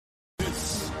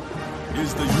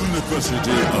is the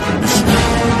University of Michigan.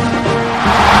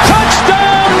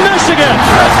 Touchdown, Michigan!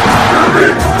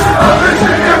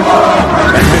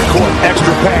 And midcourt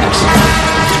extra pass.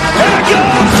 And it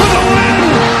goes for the win!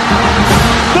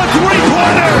 The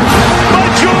three-pointer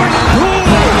by Jordan Poole!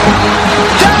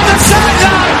 Down the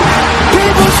sideline!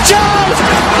 Peoples-Jones!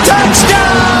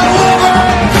 Touchdown,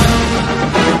 Wolverines!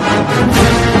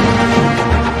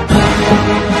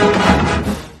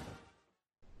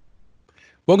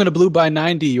 Welcome to Blue by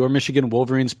 90, your Michigan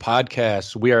Wolverines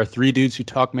podcast. We are three dudes who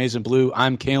talk maize and blue.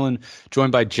 I'm Kalen,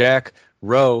 joined by Jack,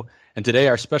 Rowe, and today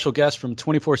our special guest from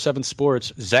 24/7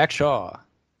 Sports, Zach Shaw.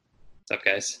 What's up,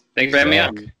 guys? Thanks for having me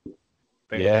on.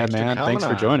 Thanks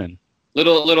for joining.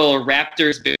 Little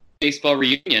Raptors baseball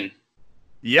reunion.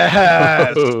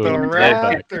 Yes, the Oh,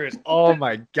 Raptors. Oh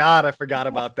my God, I forgot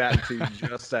about that until you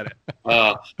just said it.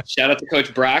 Shout out to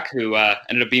Coach Brock, who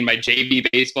ended up being my JV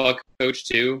baseball coach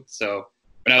too. So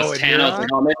when I was 10, I was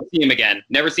like, "I'll never see him again.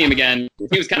 Never see him again."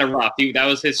 He was kind of rough. That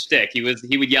was his shtick. He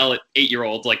would yell at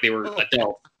 8-year-olds like they were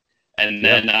adults, and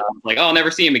then like, "Oh, I'll never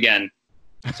see him again."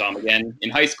 Saw him again in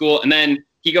high school, and then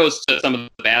he goes to some of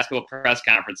the basketball press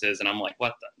conferences, and I'm like,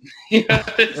 "What the?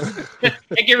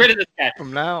 Can't get rid of this guy."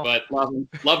 From now, But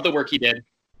love the work he did.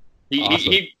 He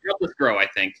helped us grow, I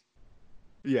think.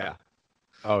 yeah,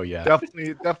 Oh, yeah.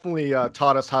 definitely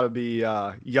taught us how to be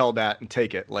yelled at and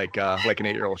take it like an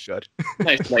 8-year-old should.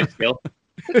 Nice life skill.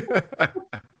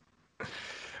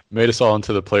 Made us all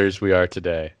into the players we are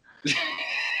today.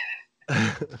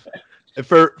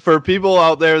 For people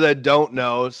out there that don't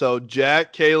know, so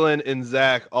Jack, Kalen, and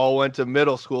Zach all went to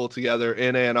middle school together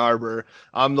in Ann Arbor.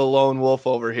 I'm the lone wolf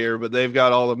over here, but they've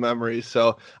got all the memories.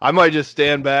 So I might just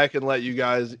stand back and let you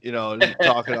guys,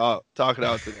 talk it out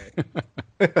today.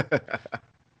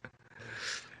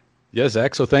 Yeah,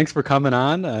 Zach, so thanks for coming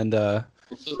on. And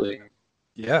Absolutely.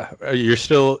 yeah, you're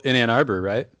still in Ann Arbor,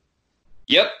 right?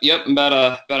 Yep.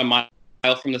 About a mile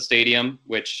from the stadium,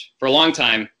 which for a long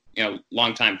time,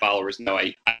 longtime followers know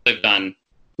I lived on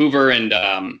Hoover and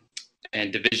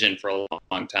Division for a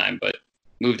long time, but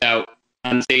moved out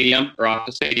on the stadium or off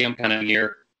the stadium, kind of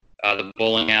near the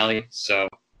bowling alley. So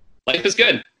life is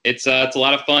good. It's a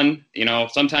lot of fun.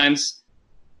 Sometimes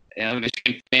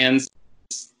Michigan fans,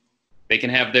 they can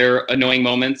have their annoying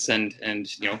moments and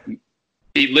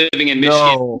be living in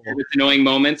Michigan with annoying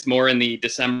moments more in the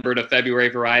December to February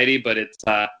variety, but it's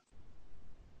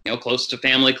close to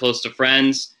family, close to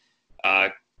friends.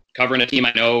 Covering a team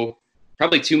I know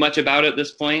probably too much about at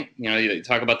this point. You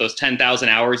talk about those 10,000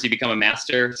 hours, you become a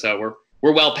master. So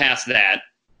we're well past that.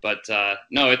 But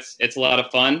no, it's a lot of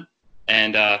fun,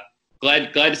 and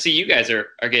glad to see you guys are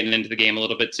getting into the game a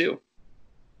little bit too.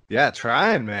 Yeah,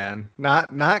 trying, man.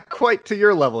 Not quite to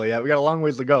your level yet. We got a long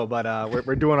ways to go, but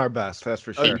we're doing our best. That's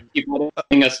for sure. Keep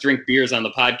letting us drink beers on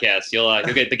the podcast. You'll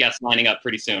get the guests lining up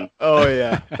pretty soon. Oh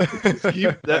yeah.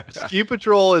 Ski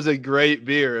Patrol is a great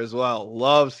beer as well.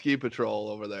 Love Ski Patrol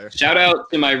over there. Shout out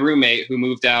to my roommate who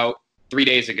moved out 3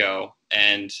 days ago,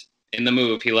 and in the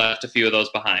move he left a few of those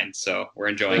behind. So we're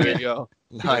enjoying There it. you go.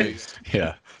 Nice.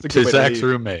 Yeah, It's a to good way to Zach's leave.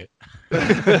 roommate.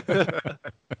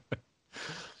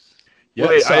 Yeah,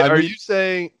 Wait, so,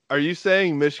 are you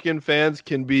saying Michigan fans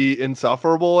can be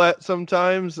insufferable at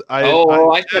sometimes? I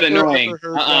said annoying.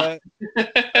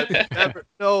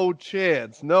 No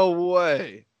chance. No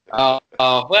way.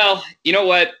 Well, you know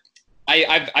what?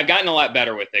 I've gotten a lot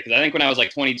better with it, because I think when I was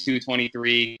like 22,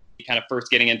 23, kind of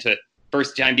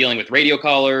first time dealing with radio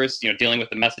callers, dealing with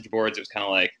the message boards, it was kind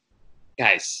of like,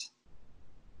 guys,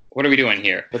 what are we doing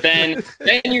here? But then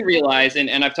you realize,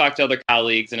 and I've talked to other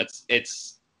colleagues, and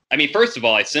it's. I mean, first of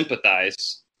all, I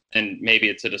sympathize, and maybe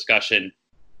it's a discussion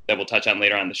that we'll touch on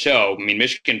later on the show. I mean,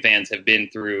 Michigan fans have been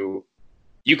through,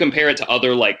 you compare it to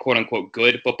other, like, quote-unquote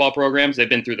good football programs, they've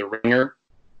been through the ringer,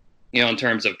 in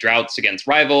terms of droughts against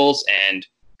rivals and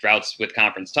droughts with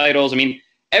conference titles. I mean,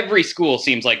 every school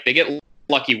seems like they get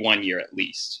lucky one year at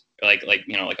least. Like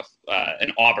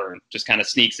an Auburn just kind of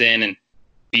sneaks in and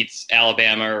beats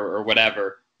Alabama or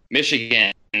whatever.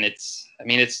 Michigan,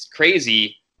 it's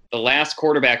crazy. The last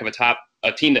quarterback of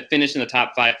a team that finished in the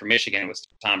top 5 for Michigan was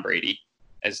Tom Brady.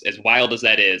 As wild as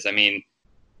that is, I mean,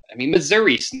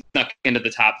 Missouri snuck into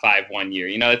the top 5 one year.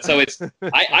 So it's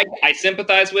I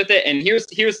sympathize with it. And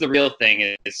here's the real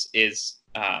thing is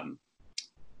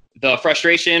the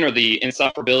frustration or the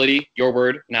insufferability. Your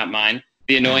word, not mine.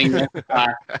 The annoyingness.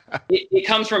 It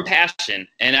comes from passion,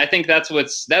 and I think that's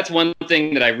one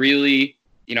thing that I really,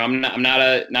 I'm not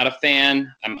a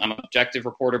fan. I'm an objective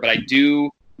reporter, but I do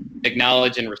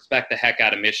acknowledge and respect the heck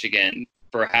out of Michigan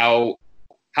for how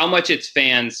much its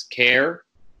fans care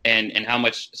and how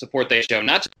much support they show,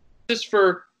 not just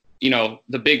for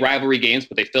the big rivalry games,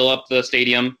 but they fill up the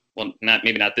stadium. Well,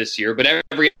 maybe not this year, but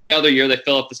every other year they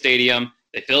fill up the stadium.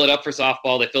 They fill it up for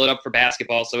softball. They fill it up for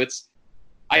basketball. So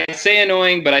I say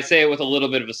annoying, but I say it with a little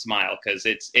bit of a smile because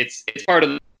it's part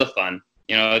of the fun.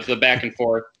 It's the back and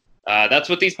forth. That's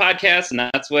what these podcasts, and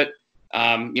that's what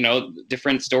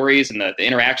different stories and the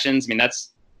interactions. I mean,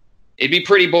 it'd be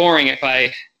pretty boring if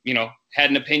I had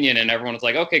an opinion and everyone was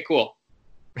like, okay, cool.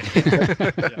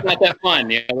 It's not that fun.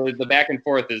 The back and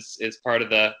forth is part of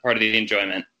the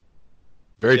enjoyment.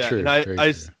 Very true. And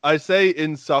very true. I say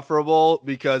insufferable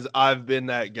because I've been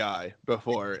that guy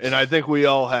before, and I think we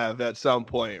all have at some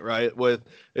point, right?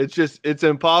 It's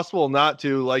impossible not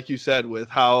to, like you said, with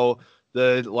how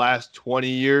the last 20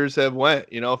 years have went,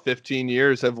 15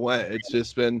 years have went. It's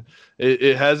just been,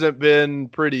 it hasn't been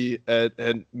pretty at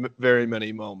very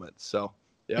many moments. So,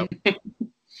 yeah.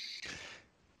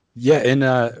 Yeah.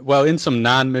 In some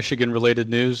non-Michigan related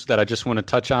news that I just want to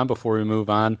touch on before we move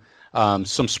on,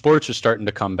 some sports are starting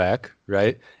to come back,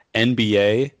 right?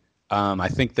 NBA, I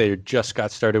think they just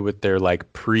got started with their I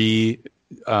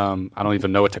don't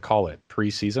even know what to call it.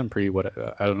 Pre-season,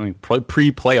 pre-playoff.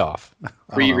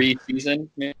 Pre-season,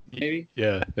 maybe?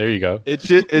 Yeah, there you go.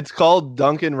 It's called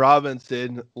Duncan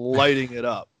Robinson lighting it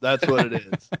up. That's what it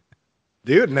is.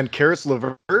 Dude, and then Karis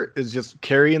LeVert is just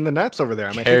carrying the Nets over there.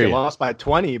 I think they lost by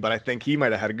 20, but I think he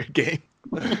might have had a good game.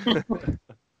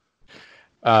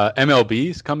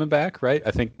 MLB's coming back, right?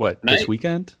 I think, this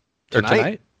weekend? Or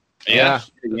tonight? Yeah.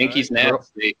 The Yankees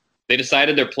Nets, they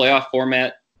decided their playoff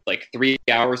format 3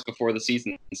 hours before the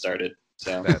season started.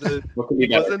 So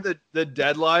wasn't the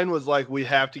deadline was we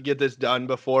have to get this done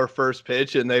before first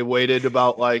pitch, and they waited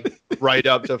about right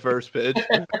up to first pitch.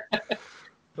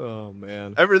 Oh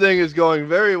man, everything is going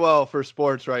very well for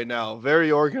sports right now.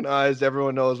 Very organized.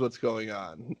 Everyone knows what's going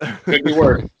on. Good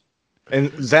work.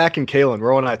 And Zach and Kalen,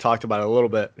 Ro and I talked about it a little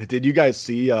bit. Did you guys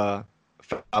see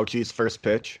Fauci's first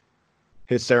pitch?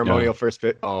 His ceremonial first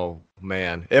pitch? Oh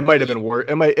man, it might have been worse.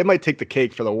 It might take the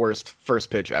cake for the worst first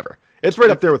pitch ever. It's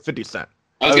right up there with 50 Cent.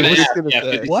 I was going to ask,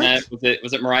 50 Cent.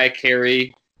 Was it Mariah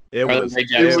Carey? It was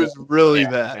really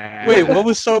bad. Wait, what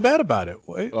was so bad about it?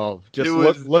 Well, just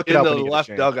look it in up the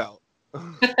left dugout.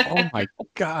 Oh my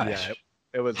gosh. Yeah,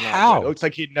 it was not. How? Good. It looks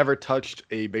like he'd never touched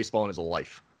a baseball in his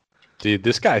life. Dude,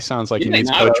 this guy sounds like he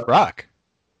needs Coach Brock.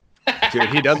 Dude,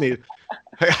 he does need.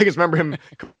 I just remember him,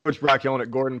 Coach Brock, yelling at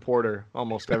Gordon Porter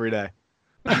almost every day.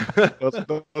 Those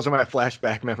are my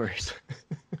flashback memories.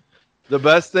 The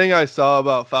best thing I saw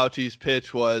about Fauci's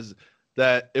pitch was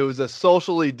that it was a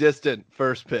socially distant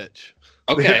first pitch.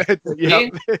 Okay.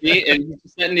 And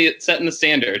setting the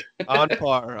standard. On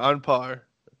par.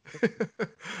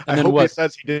 I hope he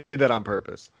says he did that on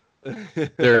purpose.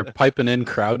 They're piping in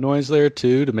crowd noise there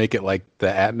too to make it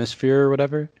the atmosphere or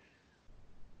whatever.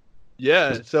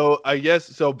 Yeah, so I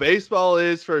guess baseball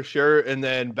is for sure, and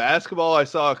then basketball I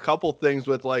saw a couple things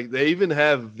with they even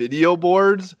have video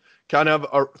boards kind of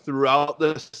throughout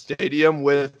the stadium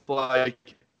with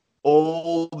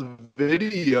old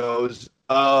videos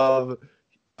of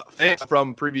fans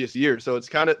from previous years. So it's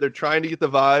they're trying to get the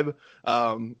vibe.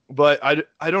 But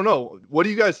I don't know. What do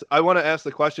you guys? I want to ask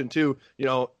the question too.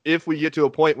 If we get to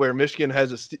a point where Michigan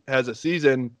has a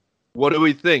season, what do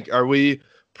we think? Are we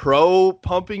pro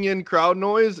pumping in crowd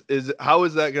noise? How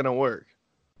is that going to work?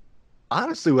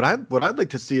 Honestly, what I'd like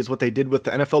to see is what they did with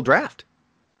the NFL draft.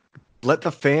 Let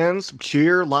the fans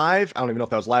cheer live. I don't even know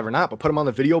if that was live or not, but put them on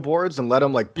the video boards and let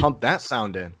them pump that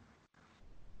sound in.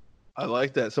 I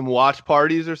like that. Some watch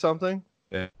parties or something.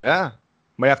 Yeah.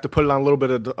 Might have to put it on a little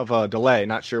bit of a delay.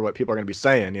 Not sure what people are going to be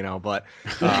saying, but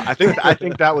I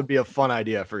think that would be a fun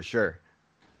idea for sure.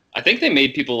 I think they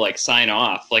made people sign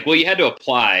off. You had to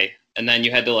apply, and then you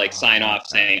had to sign off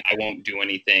saying, I won't do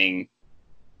anything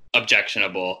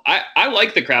objectionable. I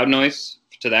like the crowd noise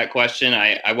to that question.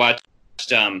 I watched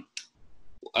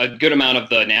a good amount of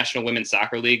the National Women's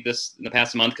Soccer League in the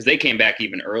past month because they came back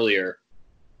even earlier.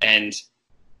 And,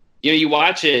 you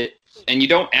watch it and you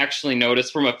don't actually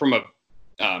notice from a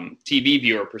TV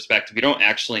viewer perspective, you don't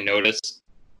actually notice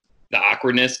the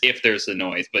awkwardness if there's the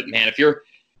noise. But man, if you're,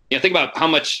 think about how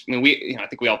much, I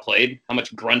think we all played, how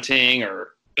much grunting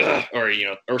or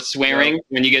swearing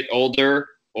when you get older,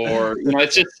 or,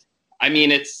 it's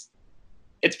just,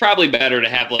 it's probably better to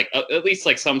have at least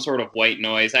some sort of white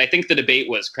noise. I think the debate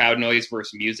was crowd noise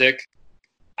versus music.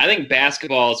 I think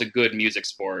basketball is a good music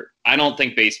sport. I don't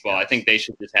think baseball. I think they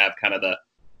should just have kind of the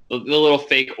little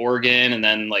fake organ and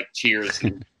then cheers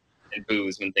and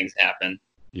boos when things happen.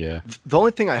 Yeah. The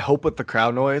only thing I hope with the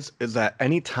crowd noise is that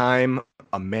anytime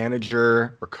a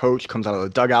manager or coach comes out of the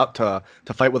dugout to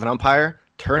fight with an umpire,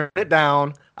 turn it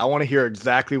down. I want to hear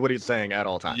exactly what he's saying at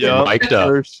all times. Yeah, Mic'd up.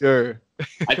 for sure.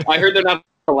 I heard they're not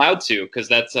allowed to because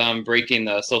that's breaking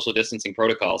the social distancing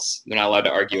protocols. They're not allowed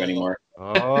to argue anymore.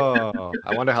 Oh,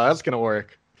 I wonder how that's gonna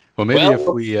work. Well, maybe Well- if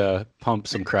we pump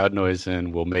some crowd noise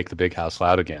in, we'll make the big house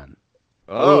loud again.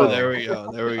 Oh, there we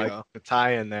go. There we I go. like the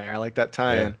tie-in there. I like that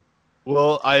tie-in.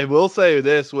 Well, I will say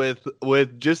this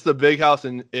with just the big house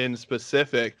in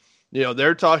specific,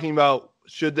 they're talking about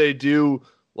should they do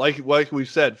like we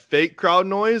said, fake crowd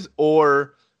noise,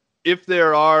 or if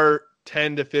there are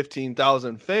 10 to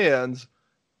 15,000 fans,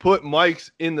 put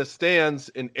mics in the stands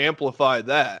and amplify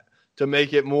that to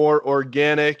make it more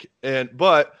organic.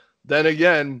 But then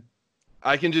again,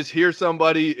 I can just hear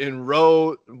somebody in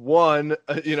row one,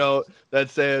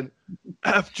 that's saying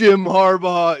F Jim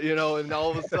Harbaugh, and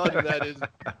all of a sudden that is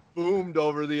boomed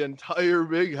over the entire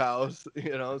big house,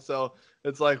 so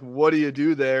it's like, what do you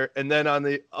do there? And then on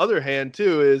the other hand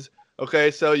too is, okay,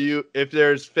 so if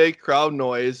there's fake crowd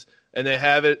noise and they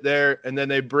have it there and then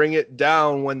they bring it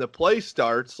down when the play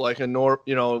starts, like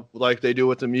like they do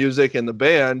with the music and the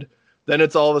band, then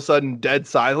it's all of a sudden dead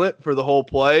silent for the whole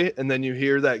play. And then you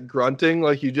hear that grunting,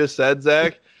 like you just said,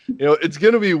 Zach, it's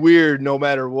going to be weird no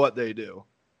matter what they do.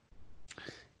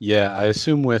 Yeah, I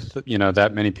assume with,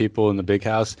 that many people in the big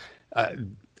house,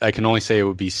 I can only say it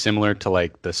would be similar to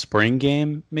like the spring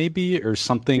game maybe or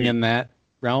something in that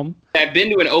realm. I've been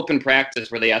to an open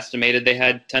practice where they estimated they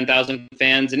had 10,000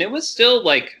 fans, and it was still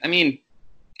like,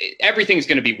 everything's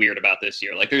going to be weird about this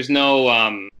year. Like there's no,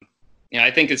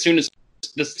 I think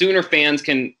the sooner fans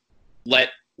can let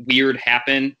weird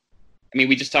happen.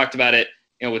 We just talked about it,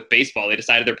 with baseball. They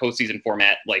decided their postseason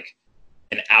format like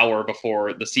an hour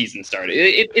before the season started.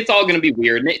 It's all going to be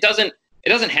weird, and it doesn't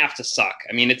have to suck.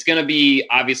 It's going to be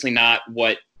obviously not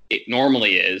what it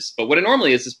normally is, but what it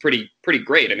normally is pretty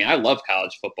great. I love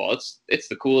college football. It's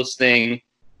the coolest thing,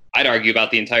 I'd argue, about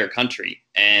the entire country.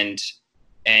 And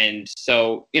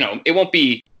so, it won't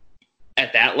be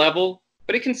at that level,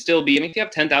 but it can still be. If you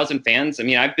have 10,000 fans,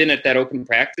 I've been at that open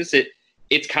practice.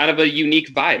 It's kind of a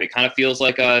unique vibe. It kind of feels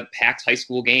like a packed high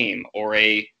school game or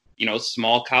a,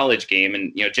 small college game.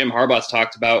 And, Jim Harbaugh's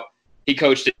talked about, he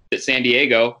coached at San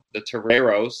Diego, the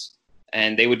Toreros,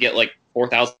 and they would get like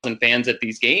 4,000 fans at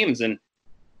these games. And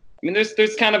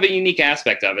there's kind of a unique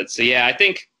aspect of it. So yeah, I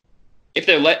think if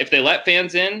they let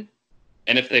fans in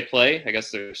and if they play, I guess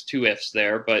there's two ifs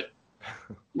there, but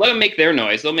let them make their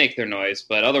noise. They'll make their noise.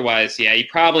 But otherwise, yeah, you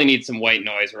probably need some white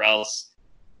noise or else.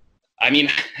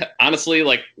 Honestly,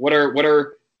 like what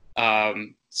are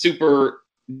super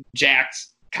jacked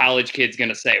college kids going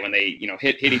to say when they,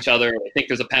 hit each other or they think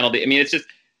there's a penalty? It's just,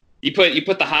 you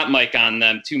put the hot mic on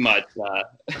them too much.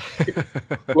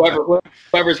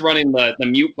 Whoever's running the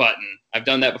mute button, I've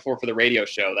done that before for the radio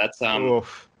show. That's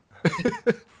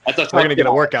that's we're gonna get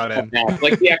a workout in.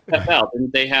 Like the XFL,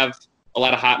 didn't they have a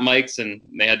lot of hot mics and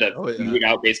they had to mute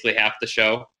out basically half the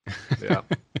show? Yeah.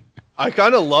 I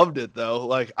kind of loved it though.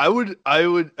 Like I would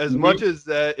as much as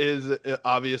that is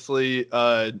obviously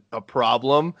a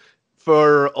problem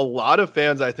for a lot of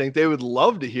fans, I think they would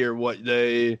love to hear what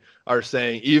they are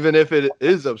saying, even if it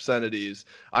is obscenities.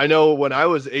 I know when I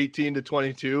was 18 to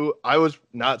 22, I was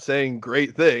not saying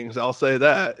great things. I'll say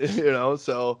that,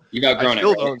 so you got grown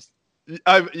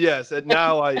up. Yes. And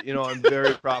now I'm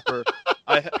very proper.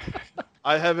 I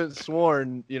haven't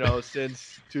sworn,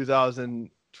 since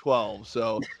 2012.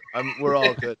 So we're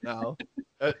all good now.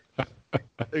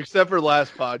 Except for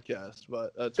last podcast,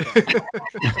 but that's fine.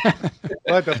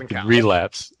 Well, that doesn't count.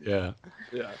 Relapse. Yeah.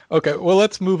 Yeah. Okay. Well,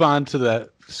 let's move on to the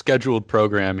scheduled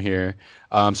program here.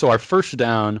 So our first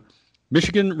down,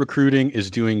 Michigan recruiting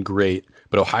is doing great,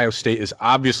 but Ohio State is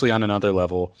obviously on another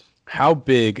level. How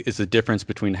big is the difference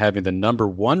between having the number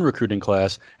 1 recruiting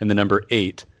class and the number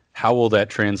 8? How will that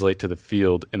translate to the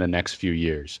field in the next few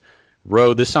years?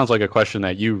 Ro, this sounds like a question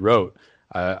that you wrote.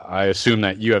 I assume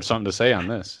that you have something to say on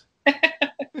this.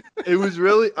 It was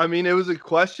really, it was a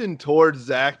question towards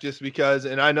Zach just because,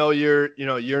 and I know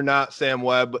you're not Sam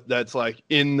Webb that's like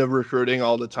in the recruiting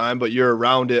all the time, but you're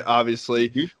around it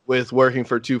obviously with working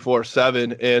for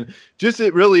 247. And just,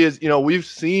 it really is, we've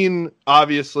seen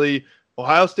obviously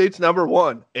Ohio State's number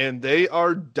 1 and they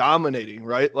are dominating,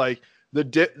 right? Like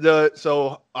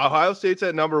so Ohio State's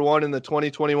at number 1 in the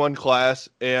 2021 class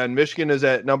and Michigan is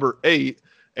at number 8.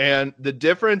 And the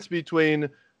difference between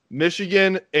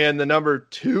Michigan and the number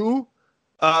 2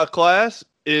 class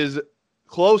is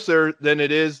closer than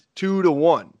it is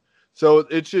 2-1. So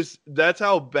it's just, that's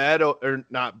how bad, or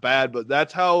not bad, but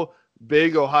that's how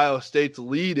big Ohio State's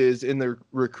lead is in their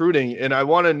recruiting. And I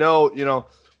want to know,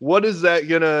 what is that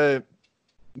going to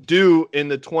do in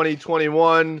the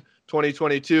 2021,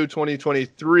 2022,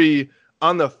 2023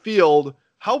 on the field,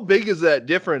 how big is that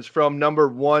difference from number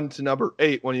 1 to number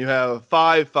 8 when you have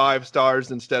 5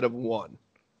 stars instead of 1?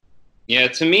 Yeah,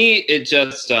 to me, it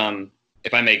just,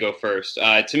 if I may go first,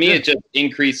 to me, it just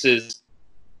increases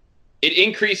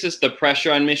the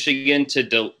pressure on Michigan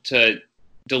to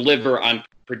deliver on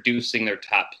producing their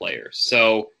top players.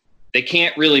 So they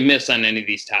can't really miss on any of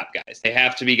these top guys. They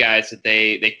have to be guys that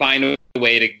they find a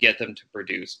way to get them to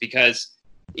produce, because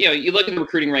you look at the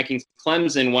recruiting rankings.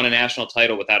 Clemson won a national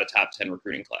title without a top 10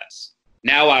 recruiting class.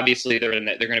 Now, obviously, they're going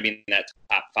to be in that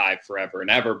top 5 forever and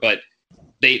ever, but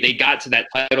they got to that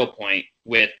title point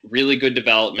with really good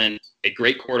development, a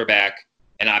great quarterback,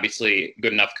 and obviously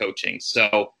good enough coaching.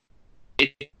 So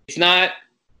it's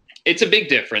a big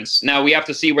difference. Now we have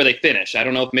to see where they finish. I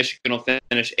don't know if Michigan will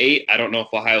finish 8. I don't know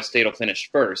if Ohio State will finish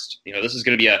first. This is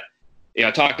going to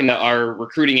be talking to our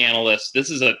recruiting analysts, this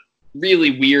is a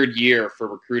really weird year for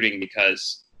recruiting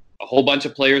because a whole bunch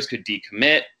of players could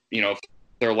decommit, if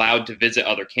they're allowed to visit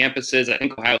other campuses. I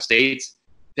think Ohio State's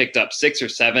picked up 6 or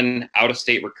 7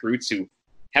 out-of-state recruits who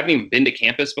haven't even been to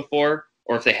campus before,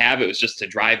 or if they have, it was just to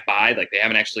drive by. Like, they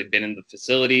haven't actually been in the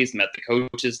facilities, met the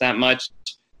coaches that much.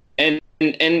 And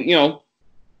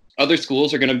other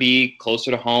schools are going to be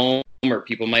closer to home, or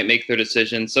people might make their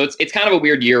decisions. So it's kind of a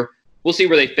weird year. We'll see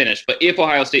where they finish. But if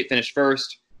Ohio State finished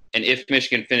first and if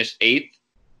Michigan finished 8th,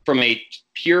 from a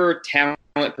pure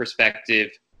talent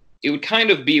perspective, it would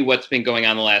kind of be what's been going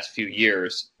on the last few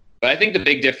years. But I think the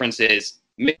big difference is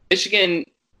Michigan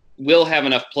will have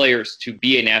enough players to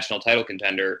be a national title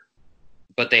contender,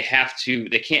 but they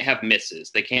can't have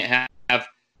misses. They can't have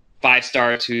 5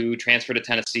 stars who transfer to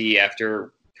Tennessee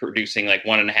after producing like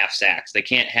 1.5 sacks. They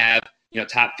can't have,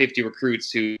 top 50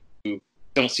 recruits who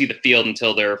don't see the field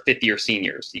until they're 50 or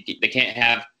seniors. They can't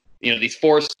have, these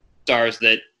 4 stars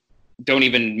that don't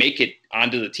even make it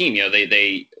onto the team.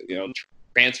 They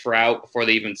transfer out before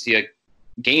they even see a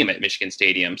game at Michigan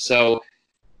Stadium. So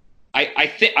I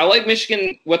think I like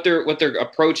Michigan, what their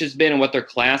approach has been and what their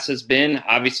class has been.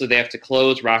 Obviously, they have to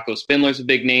close. Rocco Spindler's a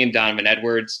big name. Donovan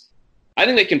Edwards. I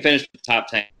think they can finish the top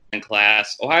 10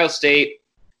 class. Ohio State,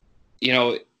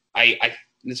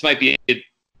 this might be a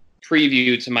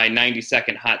preview to my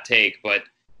 90-second hot take, but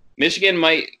Michigan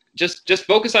might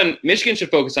Michigan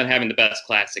should focus on having the best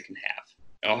class it can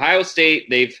have. Ohio State,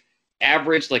 they've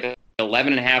averaged like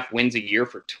 11.5 wins a year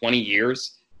for 20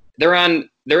 years. They're in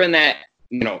that,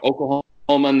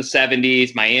 Oklahoma in the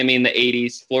 70s, Miami in the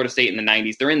 80s, Florida State in the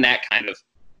 90s. They're in that kind of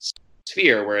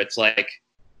sphere where it's like,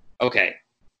 okay,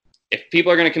 if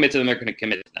people are going to commit to them, they're going to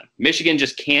commit to them. Michigan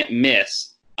just can't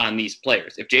miss on these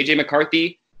players. If J.J.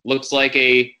 McCarthy looks like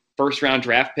a first-round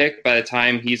draft pick by the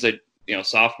time he's a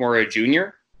sophomore or a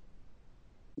junior,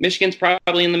 Michigan's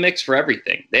probably in the mix for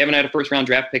everything. They haven't had a first-round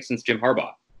draft pick since Jim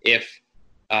Harbaugh. If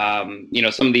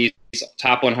some of these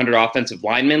top 100 offensive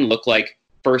linemen look like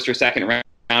first or second round,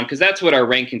 because that's what our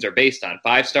rankings are based on.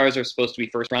 5 stars are supposed to be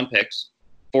first-round picks.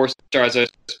 4 stars are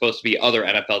supposed to be other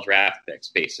NFL draft picks,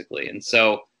 basically. And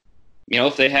so,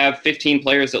 if they have 15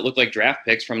 players that look like draft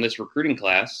picks from this recruiting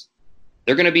class,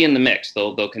 they're going to be in the mix.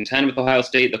 They'll contend with Ohio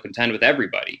State. They'll contend with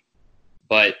everybody.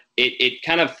 But it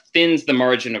kind of thins the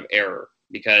margin of error,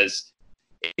 because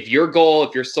if your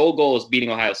sole goal is beating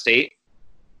Ohio State,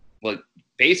 well,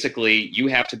 basically you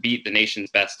have to beat the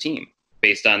nation's best team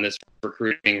based on this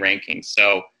recruiting ranking.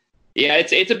 So, yeah,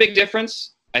 it's a big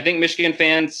difference. I think Michigan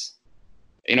fans,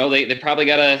 they probably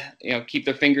got to, keep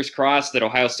their fingers crossed that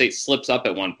Ohio State slips up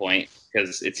at one point,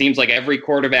 because it seems like every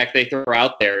quarterback they throw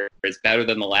out there is better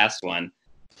than the last one.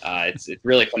 It's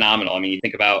really phenomenal. I mean, you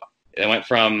think about, they went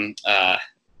from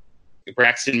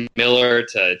Braxton Miller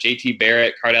to J.T.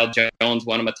 Barrett, Cardell Jones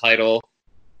won him a title,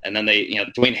 and then they,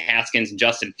 Dwayne Haskins and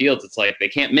Justin Fields. It's like they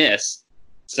can't miss.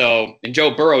 So, and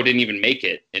Joe Burrow didn't even make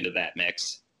it into that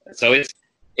mix. So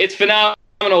it's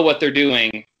phenomenal what they're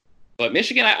doing. But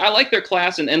Michigan, I like their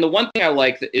class, and the one thing I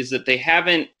like is that they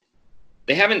haven't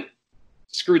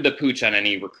screwed the pooch on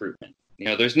any recruitment.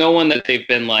 There's no one that they've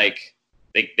been like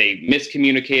they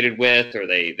miscommunicated with, or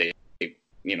they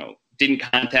didn't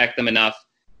contact them enough.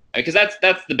 Because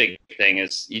that's the big thing,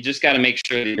 is you just got to make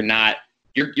sure that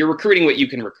you're recruiting what you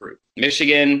can recruit.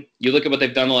 Michigan, you look at what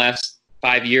they've done the last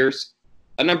 5 years.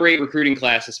 A number 8 recruiting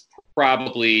class is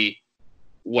probably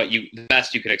the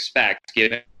best you could expect,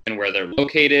 given where they're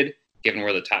located, given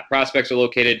where the top prospects are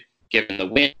located, given the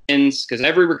wins. Because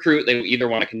every recruit, they either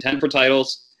want to contend for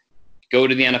titles, go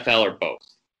to the NFL, or both.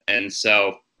 And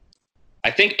so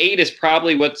I think 8 is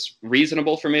probably what's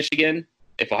reasonable for Michigan.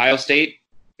 If Ohio State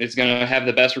is going to have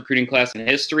the best recruiting class in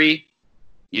history,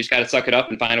 you just got to suck it up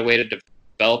and find a way to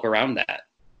develop around that.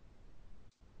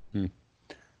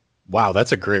 Wow,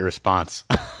 that's a great response.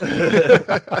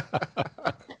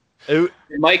 Did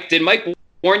Mike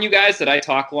warn you guys that I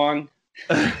talk long?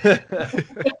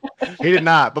 He did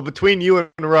not, but between you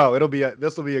and Roe,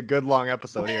 this will be a good long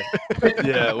episode here.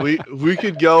 Yeah, we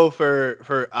could go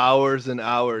for hours and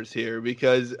hours here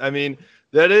because you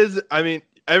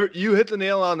hit the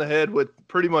nail on the head with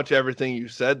pretty much everything you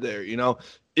said there. You know,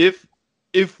 if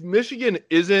Michigan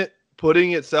isn't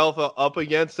putting itself up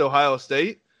against Ohio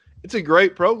State, it's a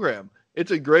great program.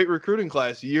 It's a great recruiting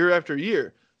class year after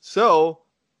year. So,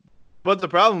 but the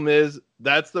problem is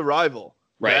that's the rival.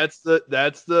 Right.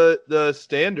 That's the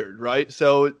standard, right?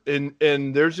 So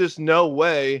and there's just no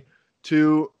way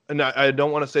to, and I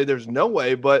don't want to say there's no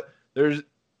way, but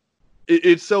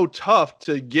it's so tough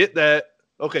to get that,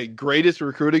 okay, greatest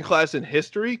recruiting class in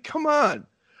history. Come on.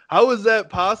 How is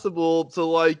that possible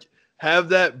to have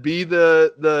that be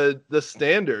the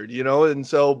standard, you know? And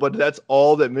so, but that's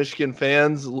all that Michigan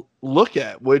fans look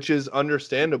at, which is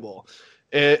understandable.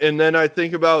 And then I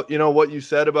think about, you know, what you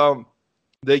said about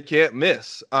they can't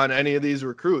miss on any of these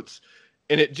recruits.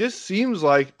 And it just seems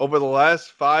like over the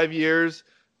last 5 years,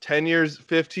 10 years,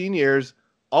 15 years,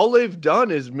 all they've done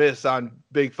is miss on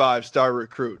big 5-star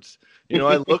recruits. You know,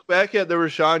 I look back at the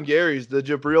Rashawn Garys, the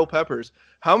Jabril Peppers.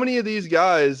 How many of these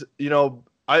guys, you know,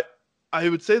 I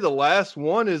would say the last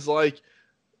one is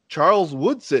Charles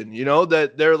Woodson, you know,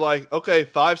 that they're okay,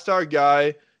 5-star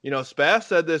guy. You know, Spath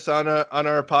said this on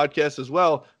our podcast as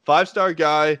well. 5-star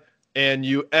guy, and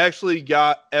you actually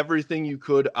got everything you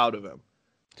could out of him.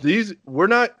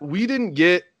 We didn't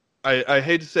get, I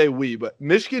hate to say we, but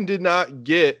Michigan did not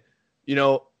get, you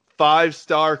know,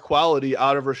 5-star quality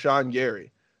out of Rashawn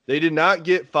Gary. They did not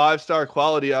get 5-star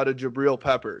quality out of Jabril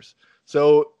Peppers.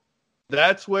 So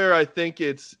that's where I think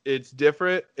it's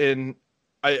different. And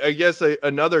I guess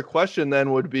another question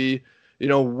then would be, you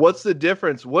know, what's the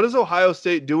difference? What is Ohio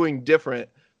State doing different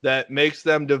that makes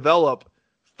them develop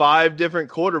 5 different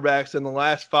quarterbacks in the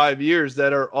last 5 years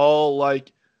that are all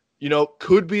you know,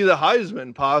 could be the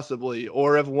Heisman possibly,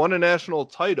 or have won a national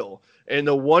title? And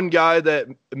the one guy that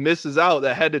misses out,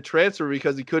 that had to transfer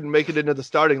because he couldn't make it into the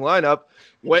starting lineup,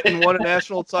 went and won a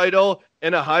national title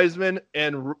and a Heisman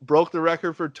and broke the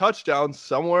record for touchdowns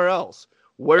somewhere else.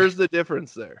 Where's the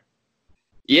difference there?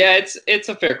 Yeah, it's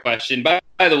a fair question. By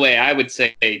the way, I would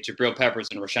say Jabril Peppers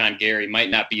and Rashawn Gary might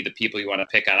not be the people you want to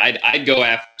pick on. I'd go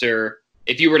after,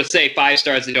 if you were to say 5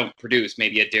 stars that don't produce,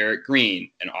 maybe a Derek Green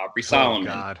and Aubrey Solomon.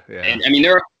 Oh, God. Yeah. And I mean,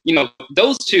 there are, you know,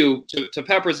 those two, to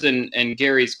Peppers and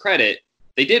Gary's credit,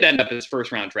 they did end up as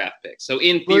first-round draft picks. So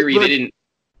in theory, they didn't.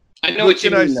 I know what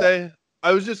you mean.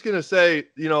 I was just going to say,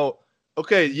 you know,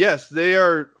 okay, yes, they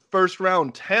are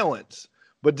first-round talents,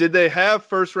 but did they have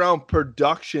first-round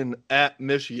production at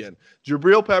Michigan?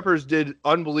 Jabril Peppers did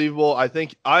unbelievable.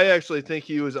 I actually think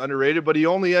he was underrated, but he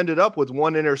only ended up with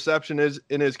 1 interception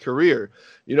in his career.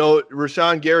 You know,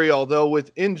 Rashawn Gary, although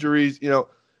with injuries, you know,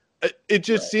 it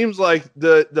just seems like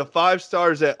the 5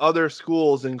 stars at other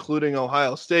schools, including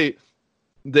Ohio State,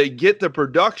 they get the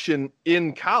production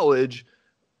in college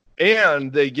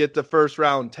and they get the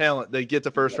first-round talent. They get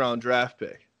the first-round draft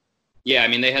pick. Yeah, I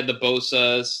mean, they had the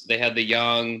Bosas, they had the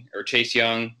Chase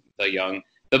Young, the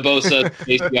Bosa,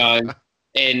 Chase Young,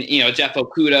 and, you know, Jeff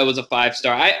Okuda was a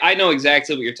 5-star. I know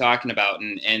exactly what you're talking about,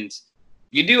 and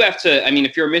you do have to, I mean,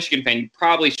 if you're a Michigan fan, you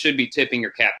probably should be tipping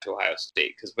your cap to Ohio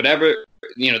State, because whatever,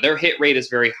 you know, their hit rate is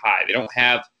very high. They don't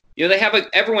have, you know,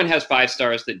 everyone has 5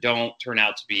 stars that don't turn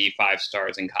out to be 5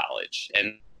 stars in college,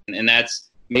 and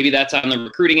maybe that's on the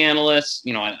recruiting analysts,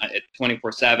 you know, at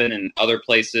 24/7 and other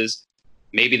places.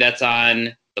 Maybe that's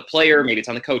on the player. Maybe it's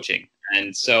on the coaching.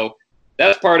 And so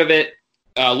that's part of it.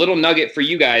 A little nugget for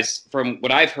you guys from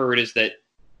what I've heard is that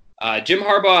Jim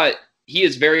Harbaugh, he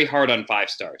is very hard on 5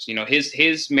 stars. You know, his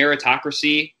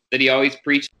meritocracy that he always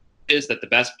preaches, that the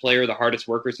best player, the hardest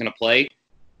worker is going to play.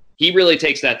 He really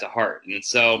takes that to heart. And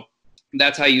so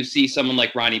that's how you see someone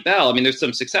like Ronnie Bell. I mean, there's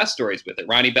some success stories with it.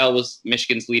 Ronnie Bell was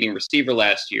Michigan's leading receiver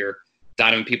last year.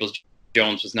 Donovan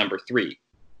Peoples-Jones was number 3.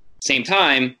 Same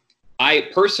time,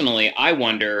 I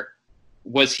wonder,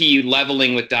 was he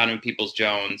leveling with Donovan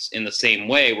Peoples-Jones in the same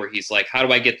way where he's like, how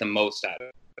do I get the most out of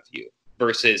you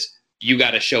versus you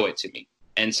got to show it to me?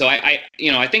 And so I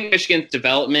think Michigan's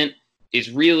development is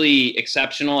really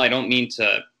exceptional. I don't mean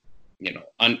to, you know,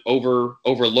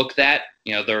 overlook that.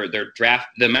 You know, their draft,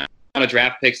 the amount of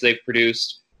draft picks they've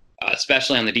produced,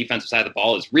 especially on the defensive side of the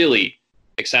ball, is really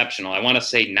exceptional. I want to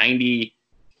say 94%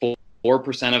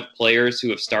 of players who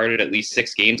have started at least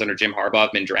 6 games under Jim Harbaugh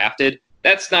have been drafted.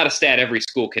 That's not a stat every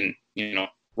school can, you know,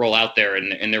 roll out there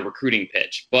in their recruiting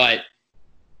pitch. But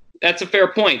that's a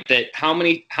fair point. That how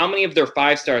many of their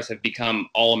 5 stars have become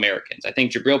All-Americans? I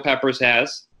think Jabril Peppers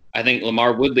has. I think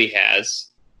Lamar Woodley has.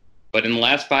 But in the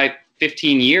last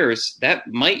 15 years, that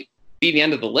might be the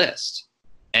end of the list.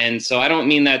 And so I don't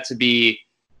mean that to be,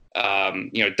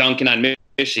 dunking on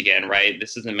Michigan, right?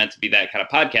 This isn't meant to be that kind of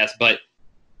podcast, but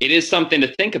it is something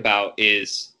to think about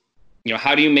is,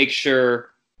 how do you make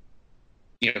sure,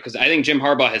 because I think Jim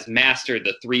Harbaugh has mastered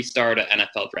the 3-star to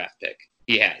NFL draft pick.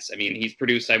 He has. I mean, he's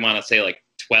produced, I want to say, like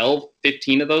 12,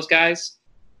 15 of those guys.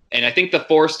 And I think the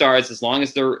 4 stars, as long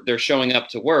as they're showing up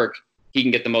to work, he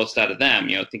can get the most out of them.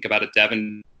 Think about a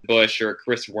Devin Bush or a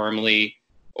Chris Wormley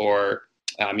or,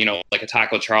 like a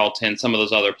Taco Charlton, some of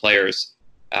those other players.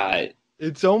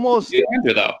 It's almost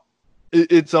though.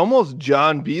 It's almost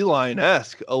John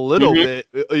Beilein-esque a little bit,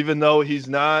 even though he's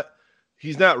not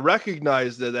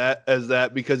recognized as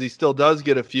that because he still does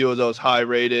get a few of those high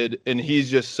rated, and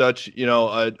he's just such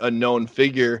a known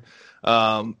figure.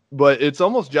 But it's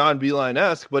almost John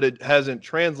Beilein-esque, but it hasn't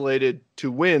translated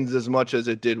to wins as much as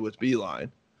it did with Beilein.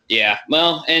 Yeah,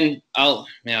 well, and I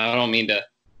don't mean to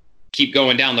keep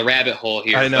going down the rabbit hole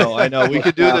here. I know. We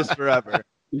could do this forever.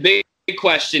 The big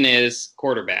question is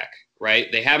quarterback,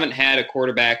 right? They haven't had a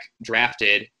quarterback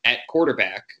drafted at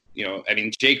quarterback.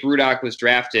 Jake Rudock was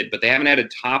drafted, but they haven't had a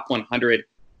top 100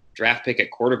 draft pick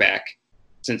at quarterback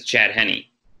since Chad Henne.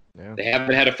 Yeah. They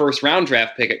haven't had a first-round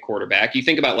draft pick at quarterback. You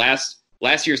think about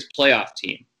last year's playoff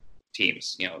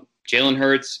teams. Jalen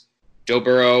Hurts, Joe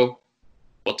Burrow.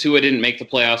 Well, Tua didn't make the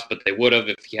playoffs, but they would have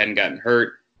if he hadn't gotten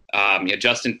hurt.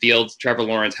 Justin Fields, Trevor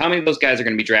Lawrence. How many of those guys are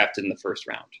going to be drafted in the first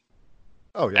round?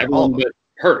 Oh, yeah. Everyone but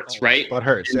Hurts, right? But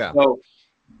Hurts, yeah. So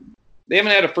they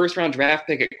haven't had a first-round draft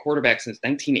pick at quarterback since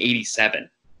 1987.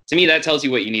 To me, that tells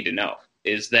you what you need to know,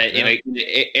 is that in an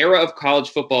era of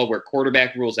college football where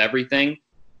quarterback rules everything,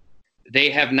 they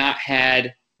have not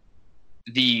had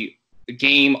the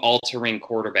game-altering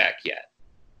quarterback yet.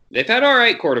 They've had all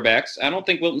right quarterbacks. I don't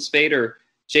think Wilton Spade or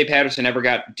Shea Patterson ever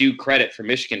got due credit for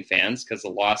Michigan fans because the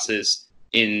losses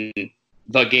in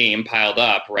the game piled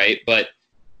up, right? But,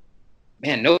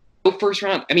 man, no first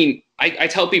round. I mean, I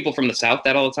tell people from the South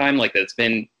that all the time, like that it's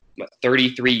been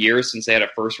 33 years since they had a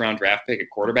first-round draft pick at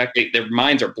quarterback. Their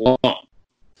minds are blown. They're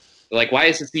like, why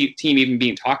is this team even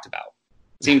being talked about?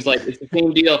 It seems like it's the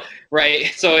same deal,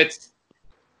 right? So it's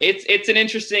an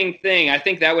interesting thing. I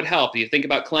think that would help. You think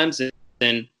about Clemson,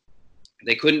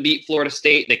 they couldn't beat Florida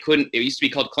State. It used to be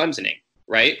called Clemsoning,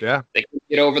 right? Yeah. They couldn't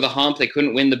get over the hump. They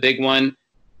couldn't win the big one.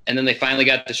 And then they finally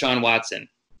got Deshaun Watson,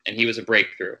 and he was a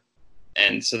breakthrough.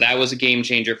 And so that was a game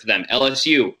changer for them.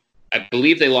 LSU, I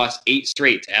believe they lost 8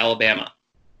 straight to Alabama.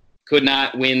 Could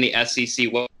not win the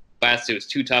SEC West. It was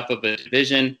too tough of a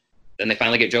division. Then they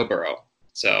finally get Joe Burrow.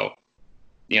 So,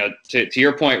 to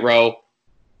your point, Ro,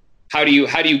 how do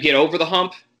you get over the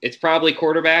hump? It's probably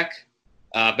quarterback.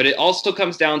 But it also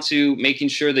comes down to making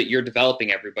sure that you're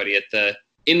developing everybody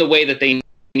in the way that they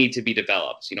need to be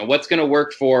developed. What's going to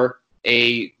work for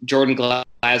a Jordan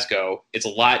Glasgow is a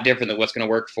lot different than what's going to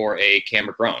work for a Cam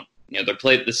McGrone. They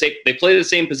play the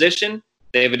same position.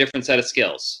 They have a different set of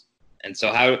skills. And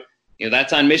so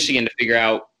that's on Michigan to figure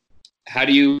out how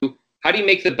do you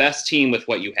make the best team with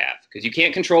what you have? Because you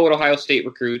can't control what Ohio State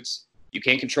recruits. You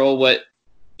can't control what,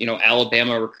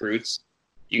 Alabama recruits.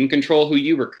 You can control who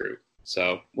you recruit.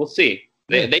 So we'll see.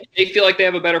 They feel like they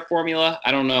have a better formula. I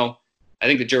don't know. I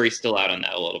think the jury's still out on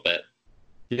that a little bit.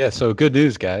 Yeah, so good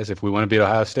news, guys. If we want to beat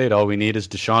Ohio State, all we need is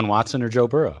Deshaun Watson or Joe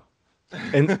Burrow.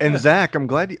 And Zach, I'm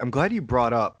glad you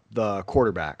brought up the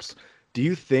quarterbacks. Do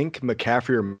you think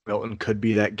McCaffrey or Milton could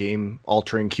be that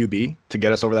game-altering QB to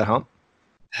get us over that hump?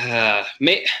 I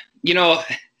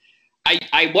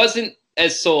wasn't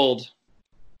as sold.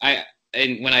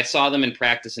 And when I saw them in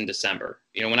practice in December,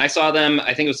 when I saw them,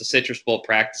 I think it was the Citrus Bowl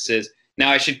practices. Now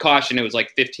I should caution, it was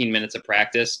like 15 minutes of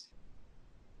practice.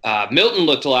 Milton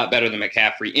looked a lot better than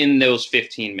McCaffrey in those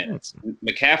 15 minutes.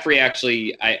 McCaffrey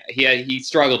actually, he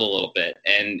struggled a little bit,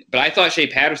 but I thought Shea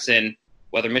Patterson,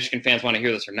 whether Michigan fans want to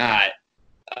hear this or not,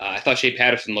 I thought Shea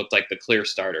Patterson looked like the clear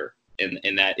starter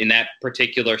in that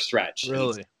particular stretch.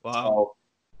 Really? Wow.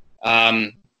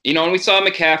 So, and we saw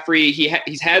McCaffrey.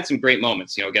 He's had some great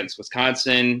moments, against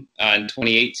Wisconsin in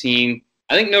 2018.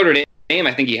 I think Notre Dame,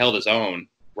 I think he held his own,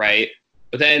 right?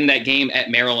 But then that game at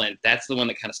Maryland, that's the one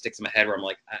that kind of sticks in my head where I'm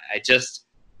like,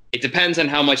 it depends on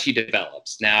how much he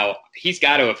develops. Now, he's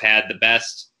got to have had the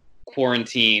best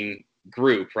quarantine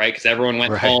group, right? Because everyone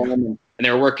went home and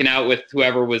they were working out with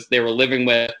whoever they were living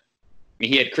with. I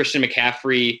mean, he had Christian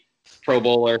McCaffrey, Pro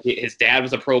Bowler. His dad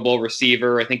was a Pro Bowl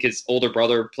receiver. I think his older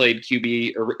brother played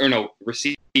QB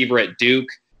receiver at Duke.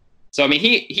 So, I mean,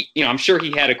 he I'm sure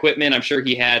he had equipment. I'm sure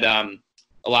he had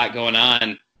a lot going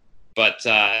on. But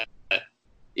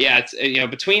yeah, it's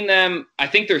between them, I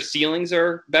think their ceilings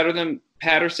are better than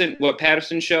what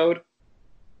Patterson showed.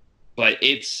 But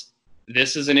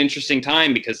this is an interesting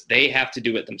time because they have to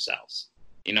do it themselves.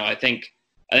 I think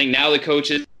now the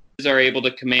coaches are able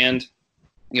to command,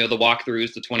 the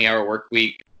walkthroughs, the 20-hour work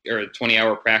week or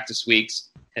 20-hour practice weeks.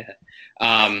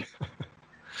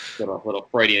 Little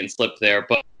Freudian slip there,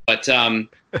 but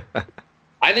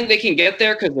I think they can get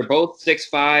there because they're both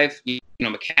 6'5".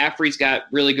 McCaffrey's got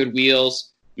really good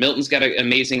wheels. Milton's got an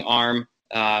amazing arm.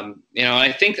 I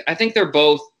think they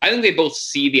both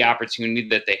see the opportunity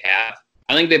that they have.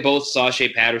 I think they both saw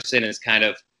Shea Patterson as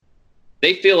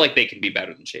they feel like they can be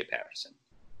better than Shea Patterson.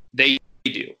 They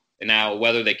do. And now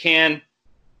whether they can,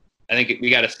 I think we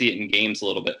got to see it in games a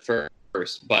little bit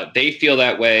first. But they feel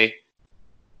that way,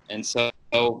 and so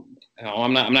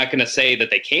I'm not going to say that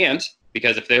they can't,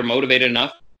 because if they're motivated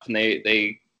enough and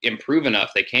they improve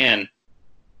enough, they can.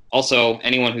 Also,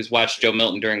 anyone who's watched Joe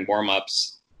Milton during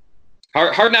warm-ups,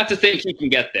 hard not to think he can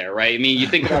get there, right? I mean, you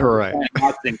think about right.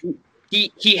 Austin,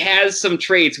 he has some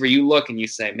traits where you look and you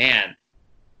say, man,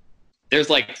 there's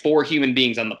like 4 human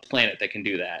beings on the planet that can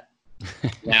do that.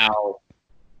 Now,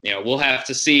 we'll have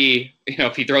to see,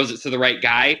 if he throws it to the right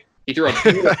guy. He threw a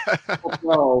beautiful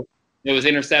throw that was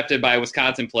intercepted by a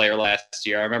Wisconsin player last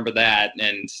year. I remember that.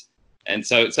 And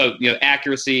so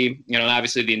accuracy, and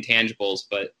obviously the intangibles,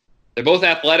 but they're both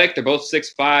athletic. They're both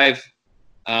 6'5".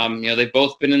 They've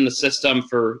both been in the system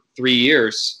for 3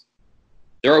 years.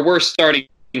 There are worse starting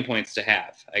points to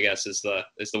have, I guess, is the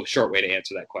short way to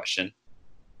answer that question.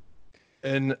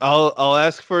 And I'll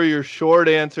ask for your short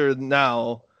answer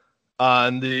now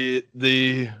on the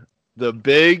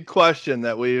big question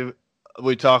that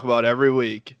we talk about every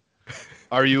week.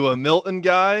 Are you a Milton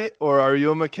guy or are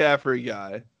you a McCaffrey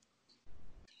guy?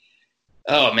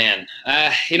 Oh man,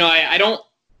 I don't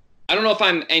know if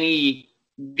I'm any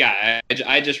guy.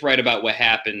 I just write about what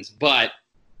happens. But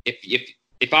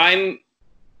if I'm,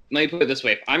 let me put it this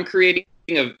way: if I'm creating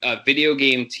a video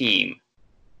game team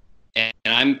and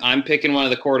I'm picking one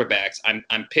of the quarterbacks,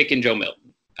 I'm picking Joe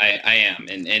Milton. I am,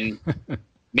 and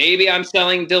maybe I'm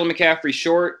selling Dylan McCaffrey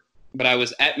short, but I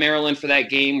was at Maryland for that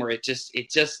game where it just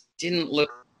didn't look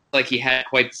like he had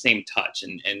quite the same touch.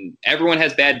 And everyone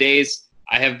has bad days.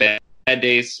 I have bad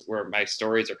days where my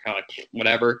stories are kind of like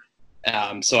whatever.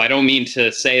 So I don't mean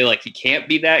to say like he can't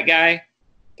be that guy,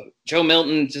 but Joe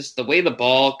Milton, just the way the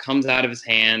ball comes out of his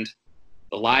hand,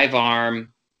 the live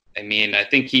arm. I mean, I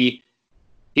think he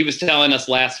was telling us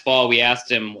last fall, we asked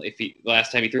him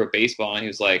last time he threw a baseball, and he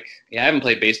was like, yeah, I haven't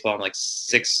played baseball in like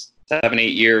 6, 7,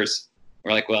 8 years.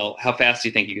 We're like, well, how fast do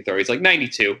you think you can throw? He's like,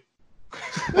 92.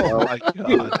 Oh my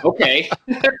God. Okay.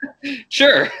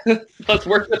 Sure. Let's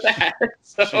work with that.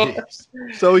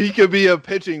 So he could be a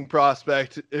pitching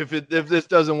prospect if this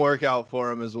doesn't work out for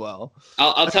him as well.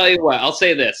 I'll tell you what. I'll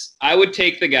say this. I would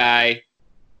take the guy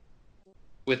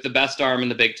with the best arm in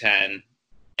the Big Ten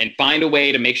and find a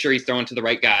way to make sure he's throwing to the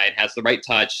right guy and has the right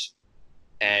touch.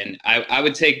 And I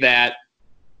would take that,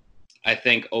 I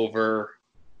think, over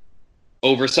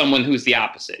someone who's the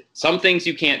opposite. Some things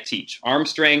you can't teach. Arm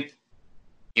strength.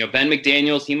 Ben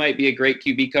McDaniels, he might be a great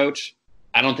QB coach.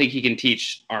 I don't think he can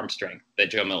teach arm strength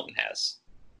that Joe Milton has.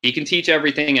 He can teach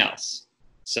everything else.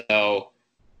 So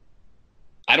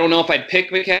I don't know if I'd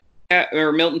pick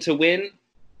Milton to win,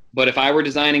 but if I were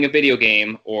designing a video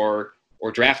game or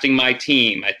drafting my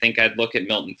team, I think I'd look at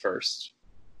Milton first.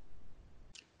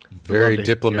 Very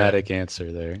diplomatic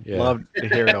answer there. Yeah. Love to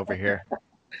hear it over here.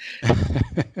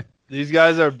 These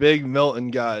guys are big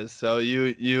Milton guys, so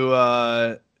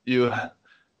that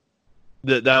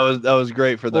was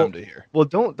great for them to hear. Well,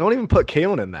 don't even put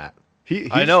Kalen in that.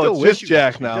 I know, it's just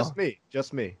Jack now.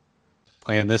 Just me.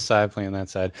 Playing this side, playing that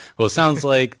side. Well, it sounds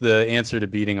like the answer to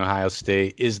beating Ohio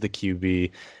State is the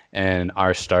QB, and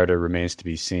our starter remains to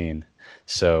be seen.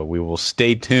 So we will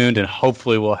stay tuned, and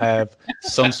hopefully we'll have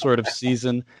some sort of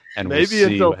season. And maybe we'll see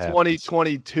until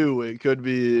 2022, it could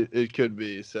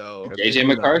be. So JJ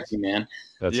McCarthy, man.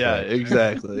 That's yeah, right.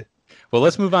 Exactly. Well,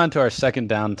 let's move on to our second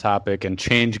down topic and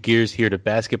change gears here to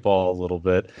basketball a little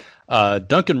bit.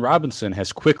 Duncan Robinson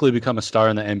has quickly become a star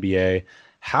in the NBA.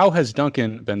 How has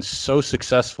Duncan been so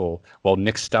successful while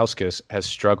Nick Stauskas has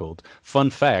struggled? Fun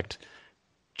fact,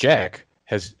 Jack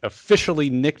has officially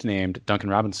nicknamed Duncan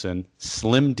Robinson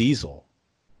Slim Diesel.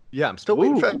 Yeah, I'm still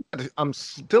waiting for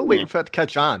that to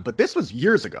catch on. But this was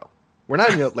years ago. We're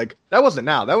not even like that wasn't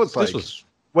now. That was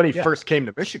when he first came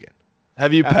to Michigan.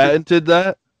 Have you patented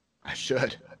that? I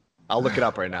should. I'll look it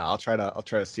up right now. I'll try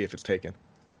to see if it's taken.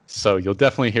 So you'll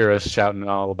definitely hear us shouting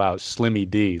all about Slimmy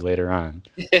D later on.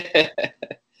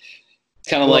 It's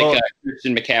kind of like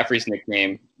Christian McCaffrey's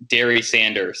nickname, Derry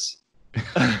Sanders.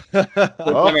 I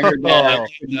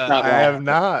have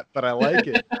not, but I like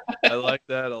it. I like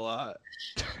that a lot.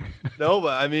 No,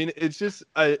 but I mean, it's just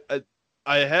I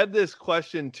had this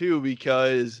question too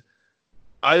because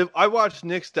I watched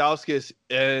Nick Stauskas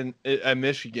at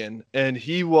Michigan, and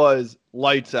he was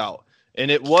lights out. And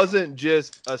it wasn't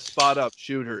just a spot up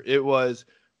shooter; it was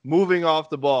moving off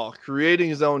the ball, creating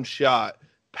his own shot,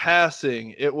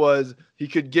 passing. It was he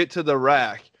could get to the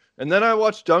rack. And then I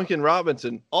watched Duncan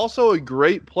Robinson, also a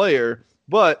great player,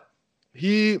 but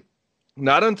he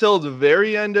not until the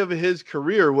very end of his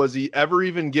career was he ever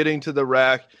even getting to the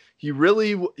rack. He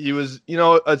was, he was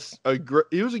a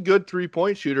good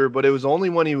 3-point shooter, but it was only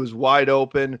when he was wide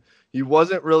open. He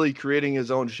wasn't really creating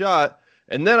his own shot.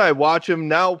 And then I watch him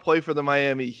now play for the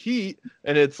Miami Heat,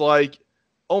 and it's like,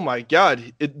 oh my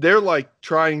God, they're like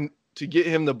trying to get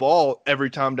him the ball every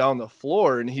time down the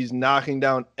floor, and he's knocking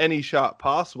down any shot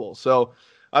possible. So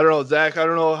I don't know, Zach, I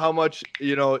don't know how much,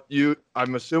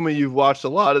 I'm assuming you've watched a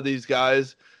lot of these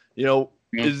guys,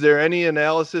 Is there any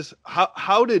analysis?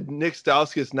 How did Nick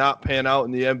Stauskas not pan out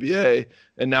in the NBA,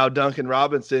 and now Duncan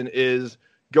Robinson is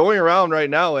going around right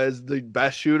now as the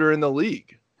best shooter in the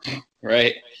league?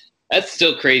 Right. That's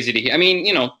still crazy to hear. I mean,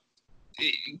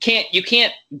 you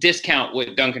can't discount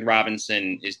what Duncan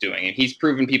Robinson is doing, and he's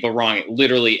proven people wrong at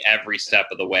literally every step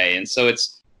of the way. And so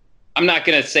I'm not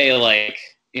going to say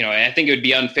I think it would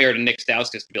be unfair to Nick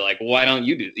Stauskas to be like, well, why don't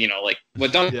you do,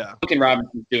 what Duncan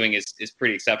Robinson's doing is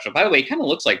pretty exceptional. By the way, he kind of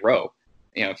looks like Roe,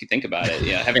 if you think our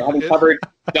having covered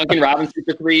Duncan Robinson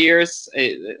for 3 years,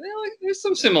 there's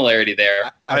some similarity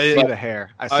there. I see the hair.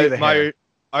 Hair.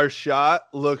 Our shot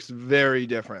looks very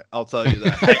different. I'll tell you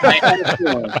that.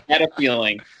 I had a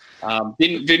feeling.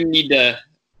 Didn't need to.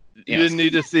 You didn't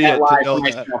need to see it to know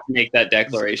that. To make that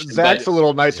declaration. Zach's a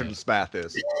little nicer than Spath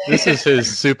is. This is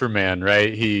his Superman,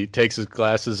 right? He takes his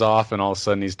glasses off, and all of a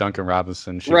sudden he's Duncan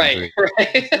Robinson. Right.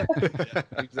 Exactly.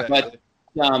 But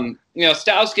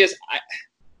Stauskas,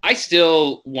 I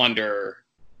still wonder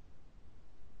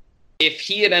if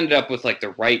he had ended up with like the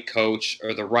right coach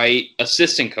or the right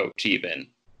assistant coach, even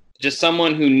just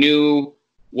someone who knew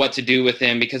what to do with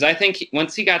him. Because I think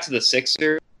once he got to the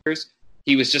Sixers,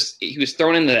 he was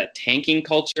thrown into that tanking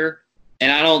culture,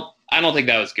 and I don't think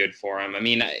that was good for him. I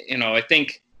mean, I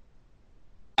think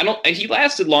he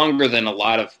lasted longer than a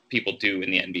lot of people do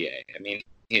in the NBA. I mean,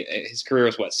 his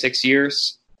career was 6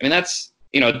 years. I mean, that's,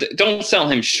 don't sell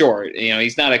him short.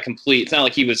 He's not it's not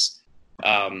like he was,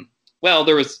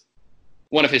 there was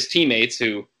one of his teammates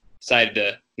who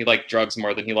decided he liked drugs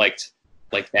more than he liked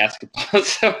basketball.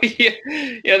 So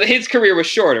his career was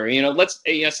shorter.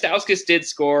 Stauskas did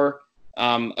score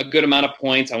a good amount of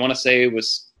points. I want to say it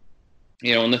was,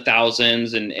 in the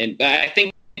thousands, but I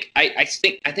think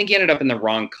he ended up in the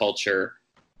wrong culture,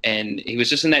 and he was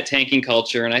just in that tanking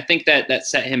culture, and I think that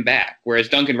set him back. Whereas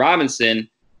Duncan Robinson,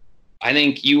 I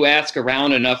think you ask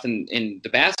around enough in the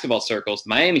basketball circles, the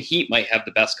Miami Heat might have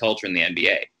the best culture in the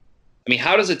NBA. I mean,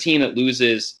 how does a team that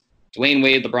loses Dwayne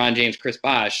Wade, LeBron James, Chris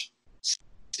Bosh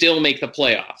still make the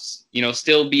playoffs?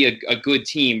 Still be a good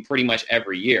team pretty much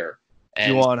every year.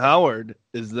 And Juwan Howard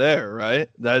is there, right?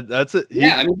 That's it.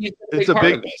 It's a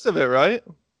big piece of it, right?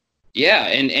 Yeah,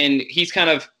 and he's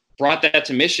kind of brought that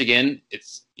to Michigan.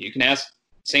 You can ask the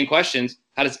same questions.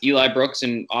 How does Eli Brooks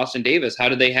and Austin Davis? How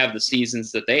do they have the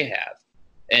seasons that they have?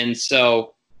 And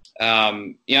so,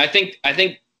 I think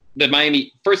the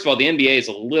Miami. First of all, the NBA is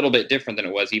a little bit different than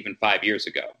it was even 5 years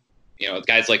ago.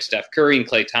 Guys like Steph Curry and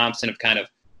Klay Thompson have kind of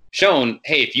shown,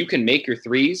 hey, if you can make your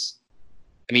threes.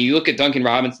 I mean, you look at Duncan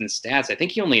Robinson's stats. I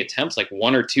think he only attempts like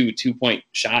 1 or 2 2-point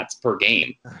shots per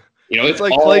game. It's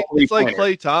like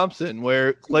Klay Thompson,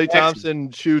 where Klay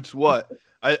Thompson shoots what?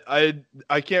 I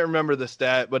can't remember the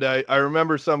stat, but I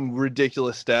remember some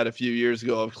ridiculous stat a few years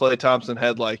ago of Klay Thompson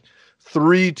had like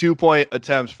 3 2-point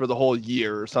attempts for the whole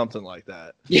year or something like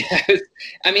that. Yeah,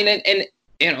 I mean, and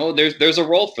there's a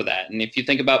role for that. And if you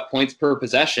think about points per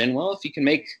possession, well, if you can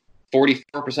make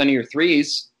 44% of your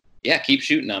threes, yeah, keep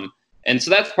shooting them. And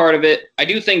so that's part of it. I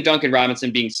do think Duncan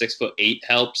Robinson being 6'8"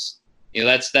 helps.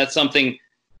 That's something.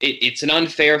 It's an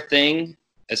unfair thing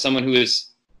as someone who is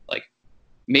like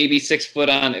maybe 6 foot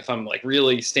on. If I'm like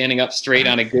really standing up straight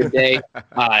on a good day,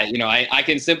 I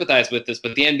can sympathize with this.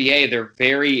 But the NBA, they're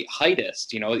very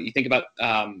heightist. You think about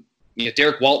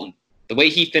Derek Walton. The way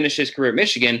he finished his career at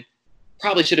Michigan,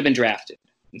 probably should have been drafted.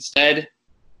 Instead,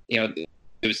 he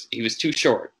was too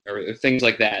short or things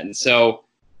like that. And so.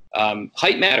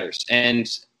 Height matters, and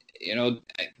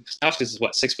Stauskas is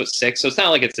 6'6", so it's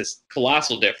not like it's this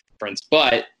colossal difference,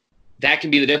 but that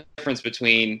can be the difference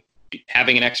between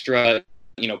having an extra,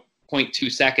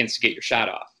 0.2 seconds to get your shot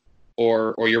off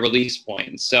or your release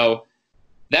point. So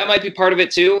that might be part of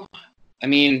it too. I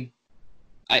mean,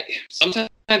 sometimes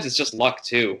it's just luck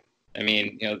too. I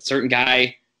mean, certain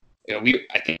guy,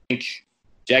 I think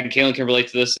Jack and Kalen can relate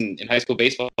to this in high school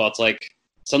baseball. It's like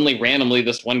suddenly randomly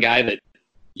this one guy that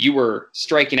you were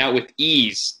striking out with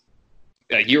ease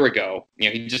a year ago,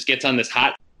 he just gets on this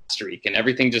hot streak and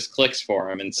everything just clicks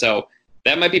for him. And so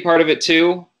that might be part of it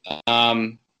too.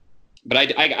 But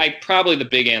I probably the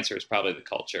big answer is probably the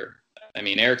culture. I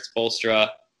mean, Erik Spoelstra,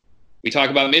 we talk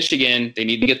about Michigan, they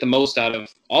need to get the most out of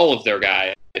all of their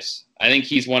guys. I think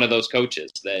he's one of those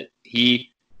coaches that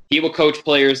he will coach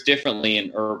players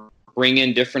differently or bring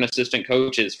in different assistant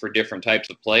coaches for different types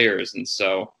of players. And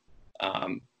so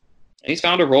he's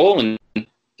found a role, and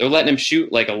they're letting him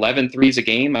shoot like 11 threes a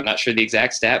game. I'm not sure the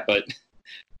exact stat, but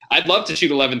I'd love to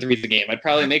shoot 11 threes a game. I'd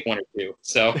probably make one or two.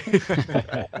 So,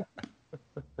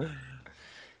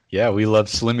 yeah, we love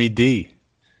Slimmy D.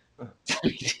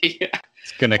 Yeah.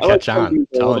 It's gonna catch on.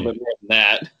 A little bit more than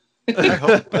that. I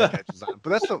hope that catches on.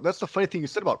 But that's the funny thing you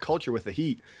said about culture with the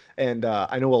Heat. And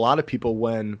I know a lot of people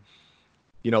when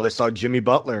they saw Jimmy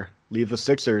Butler leave the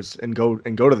Sixers and go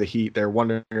to the Heat, they're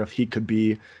wondering if he could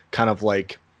be kind of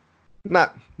like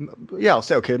I'll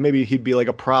say okay, maybe he'd be like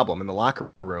a problem in the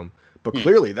locker room. But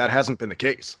clearly that hasn't been the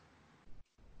case.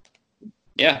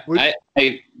 Yeah, I'm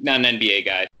not an NBA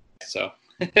guy, so.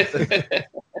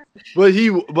 But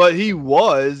he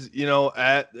was,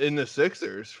 in the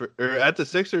Sixers at the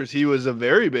Sixers, he was a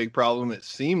very big problem. It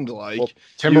seemed like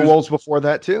Timberwolves before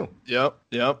that too. Yep.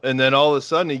 And then all of a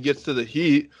sudden he gets to the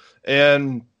Heat,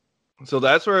 and so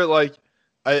that's where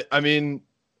I mean,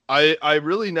 I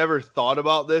really never thought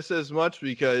about this as much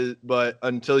but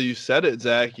until you said it,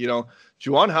 Zach,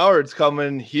 Juwan Howard's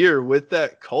coming here with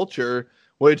that culture,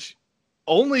 which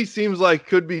only seems like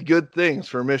could be good things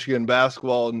for Michigan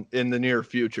basketball in the near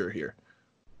future here.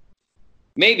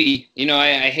 Maybe,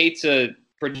 I hate to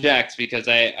project because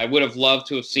I would have loved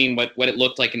to have seen what it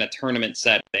looked like in a tournament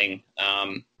setting.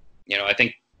 I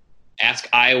think ask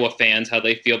Iowa fans how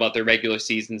they feel about their regular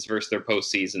seasons versus their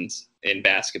postseasons in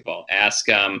basketball. Ask,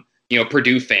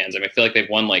 Purdue fans. I mean, I feel like they've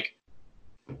won like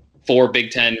 4 Big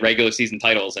Ten regular season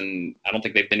titles, and I don't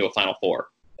think they've been to a Final Four.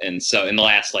 And so in the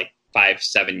last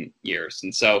 5-7 years.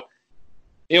 And so,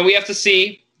 we have to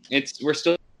see. We're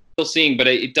still seeing, but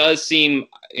it does seem,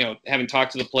 having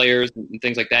talked to the players and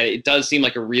things like that, it does seem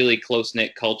like a really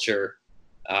close-knit culture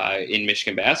in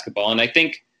Michigan basketball. And I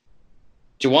think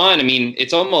Juwan, I mean,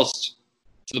 it's almost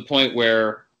to the point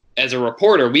where as a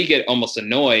reporter, we get almost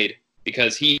annoyed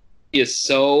because he is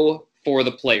so for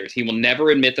the players. He will never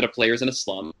admit that a player's in a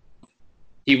slump.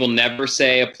 He will never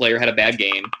say a player had a bad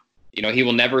game. He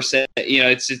will never say,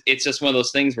 it's just one of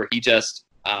those things where he just,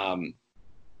 when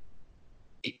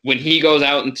he goes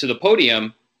out into the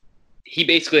podium, he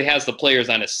basically has the players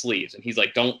on his sleeves, and he's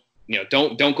like, don't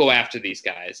go after these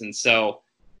guys. And so,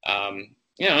 I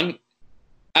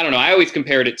don't know. I always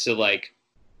compared it to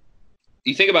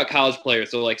you think about college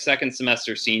players, so second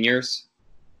semester seniors,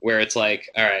 where it's like,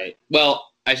 all right,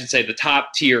 well, I should say the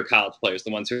top tier college players,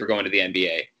 the ones who are going to the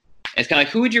NBA. And it's kind of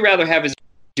like, who would you rather have as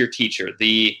your teacher?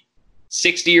 The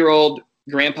 60-year-old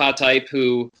grandpa type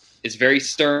who is very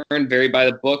stern, very by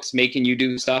the books, making you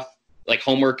do stuff like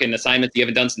homework and assignments you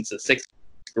haven't done since the 6th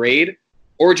grade?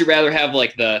 Or would you rather have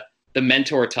the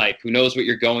mentor type who knows what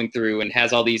you're going through and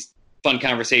has all these fun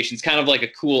conversations, kind of like a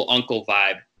cool uncle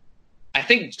vibe? I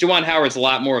think Juwan Howard's a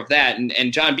lot more of that.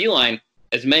 And John Beilein,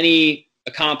 as many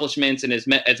accomplishments and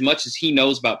as much as he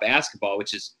knows about basketball,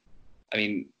 which is, I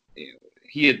mean,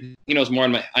 he knows more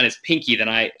on his pinky than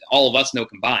all of us know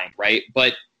combined, right?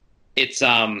 But it's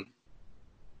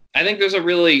I think there's a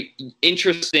really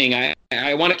interesting.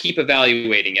 I want to keep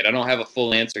evaluating it. I don't have a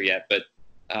full answer yet, but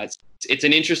it's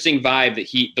an interesting vibe that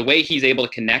the way he's able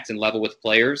to connect and level with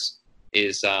players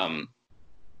is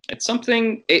it's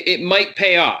something. It might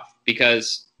pay off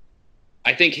because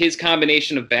I think his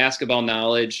combination of basketball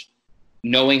knowledge,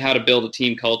 knowing how to build a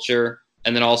team culture,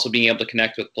 and then also being able to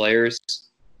connect with players.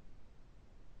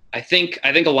 I think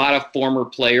a lot of former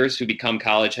players who become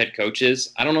college head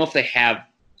coaches, I don't know if they have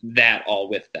that all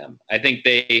with them. I think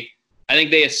they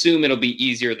assume it'll be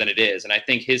easier than it is. And I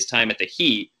think his time at the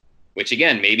Heat, which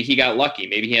again, maybe he got lucky,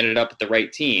 maybe he ended up at the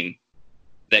right team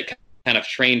that kind of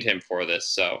trained him for this.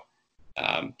 So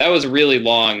that was a really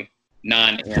long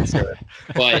non-answer,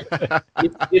 but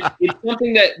it's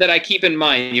something that I keep in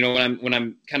mind, when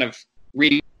I'm kind of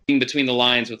reading between the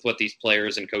lines with what these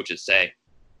players and coaches say.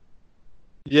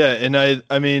 Yeah, and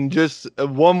I mean, just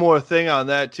one more thing on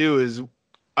that too is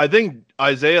I think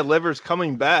Isaiah Livers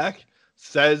coming back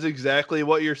says exactly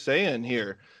what you're saying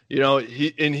here. You know,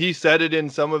 he said it in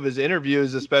some of his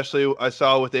interviews, especially I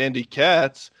saw with Andy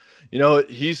Katz. You know,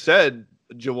 he said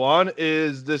Juwan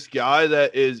is this guy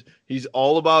he's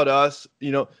all about us.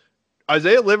 You know,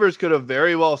 Isaiah Livers could have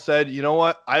very well said, you know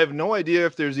what, I have no idea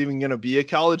if there's even going to be a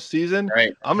college season.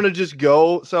 Right. I'm going to just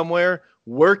go somewhere,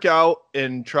 work out,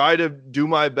 and try to do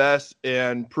my best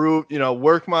and prove, you know,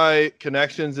 work my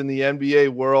connections in the NBA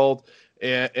world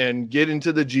and get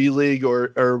into the G League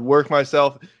or work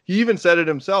myself. He even said it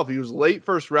himself. He was late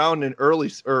first round and early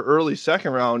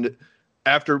second round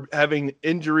after having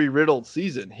injury-riddled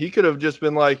season. He could have just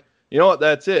been like, you know what,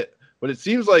 that's it. But it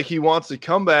seems like he wants to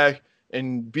come back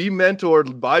and be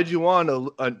mentored by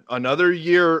Juwan another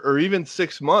year or even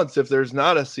 6 months if there's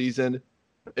not a season,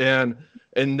 and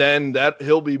then that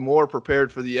he'll be more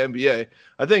prepared for the NBA.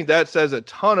 I think that says a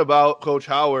ton about Coach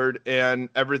Howard and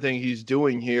everything he's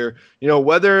doing here. You know,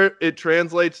 whether it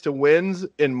translates to wins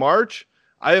in March,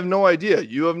 I have no idea.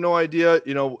 You have no idea.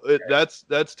 You know,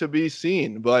 that's to be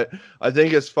seen. But I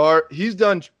think he's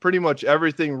done pretty much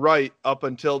everything right up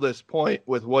until this point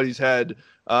with what he's had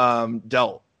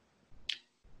dealt.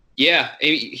 Yeah,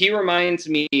 he reminds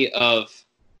me of,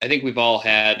 I think we've all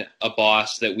had a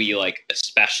boss that we like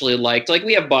especially liked. Like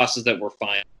we have bosses that we're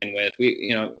fine with. We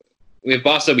have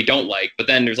bosses that we don't like, but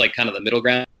then there's like kind of the middle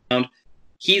ground.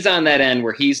 He's on that end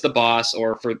where he's the boss,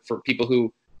 or for people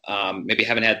who maybe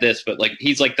haven't had this, but like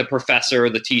he's like the professor or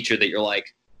the teacher that you're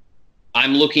like,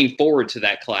 I'm looking forward to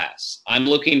that class. I'm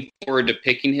looking forward to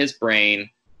picking his brain,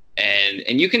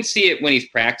 and you can see it when he's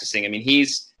practicing. I mean,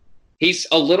 he's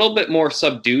a little bit more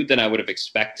subdued than I would have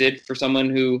expected for someone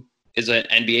who is an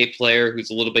NBA player who's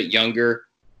a little bit younger,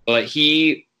 but I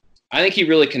think he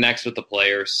really connects with the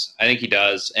players. I think he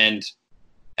does. And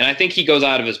I think he goes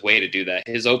out of his way to do that.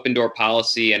 His open door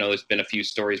policy, I know there's been a few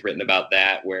stories written about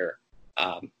that where,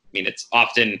 it's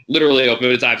often literally open,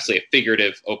 but it's obviously a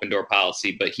figurative open door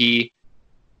policy, but he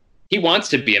wants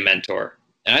to be a mentor.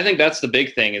 And I think that's the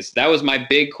big thing. That was my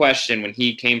big question when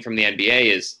he came from the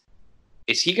NBA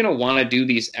is he going to want to do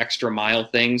these extra mile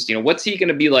things? You know, what's he going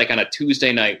to be like on a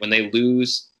Tuesday night when they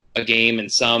lose a game in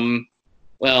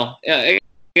I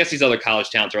guess these other college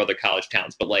towns are other college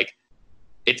towns, but like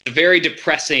it's a very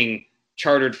depressing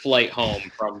chartered flight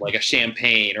home from like a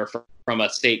Champaign or from a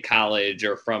state college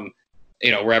or from,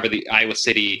 wherever the Iowa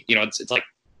City, it's like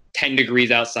 10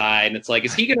 degrees outside. And it's like,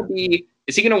 is he going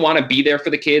to want to be there for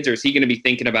the kids, or is he going to be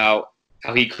thinking about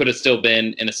how he could have still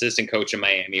been an assistant coach in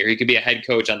Miami, or he could be a head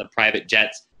coach on the private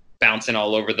jets bouncing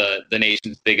all over the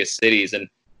nation's biggest cities? And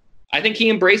I think he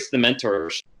embraced the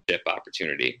mentorship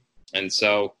opportunity. And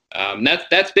so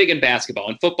that's big in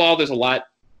basketball. In football, there's a lot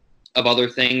of other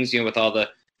things, with all the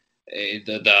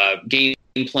game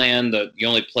plan, you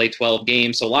only play 12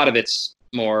 games. So a lot of it's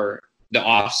more the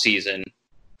off season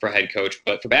for a head coach.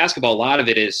 But for basketball, a lot of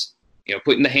it is,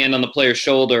 putting the hand on the player's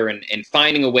shoulder and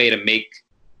finding a way to make,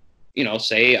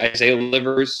 say Isaiah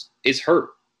Livers is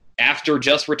hurt after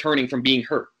just returning from being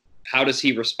hurt. How does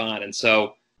he respond? And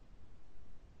so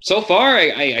far,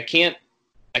 I can't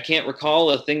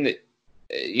recall a thing that,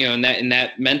 in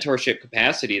that mentorship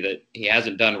capacity that he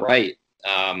hasn't done right.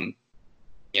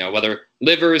 Whether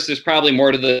Livers, there's probably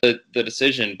more to the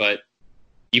decision, but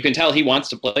you can tell he wants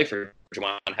to play for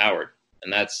Juwan Howard,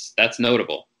 and that's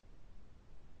notable.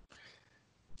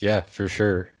 Yeah, for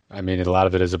sure. I mean, a lot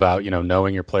of it is about,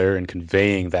 knowing your player and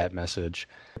conveying that message.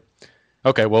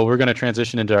 Okay, well, we're going to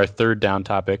transition into our third down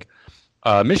topic.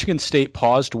 Michigan State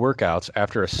paused workouts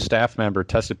after a staff member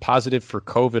tested positive for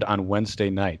COVID on Wednesday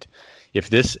night. If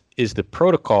this is the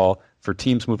protocol for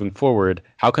teams moving forward,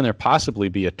 how can there possibly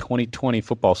be a 2020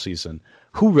 football season?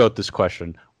 Who wrote this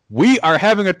question? We are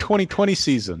having a 2020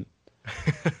 season.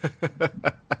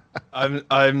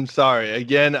 I'm sorry.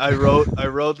 Again, I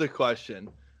wrote the question.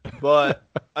 But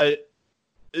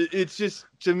it's just,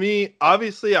 to me,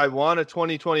 obviously I want a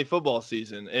 2020 football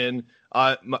season. And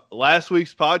last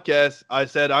week's podcast, I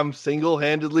said I'm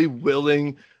single-handedly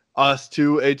willing us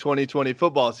to a 2020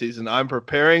 football season. I'm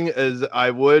preparing as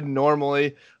I would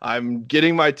normally. I'm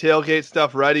getting my tailgate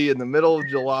stuff ready in the middle of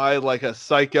July like a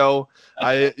psycho.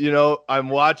 I'm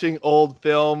watching old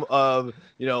film of,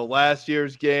 last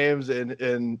year's games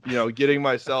and getting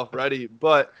myself ready.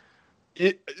 But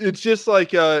it's just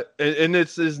like, and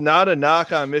this is not a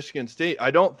knock on Michigan State. I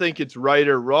don't think it's right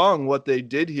or wrong what they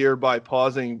did here by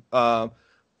pausing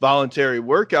voluntary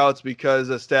workouts because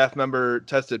a staff member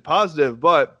tested positive.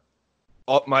 But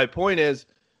my point is,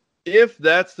 if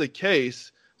that's the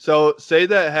case, so say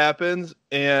that happens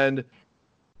and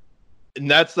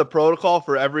that's the protocol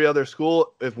for every other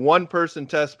school. If one person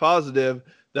tests positive,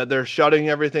 that they're shutting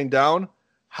everything down.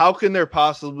 how can there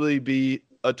possibly be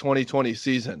a 2020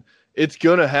 season? It's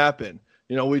going to happen.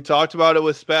 You know, we talked about it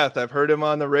with Spath. I've heard him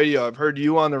on the radio. I've heard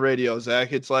you on the radio,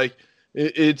 Zach. It's like,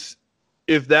 it's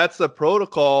if that's the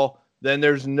protocol, then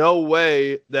there's no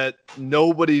way that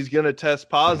nobody's going to test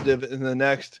positive in the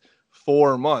next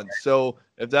 4 months. So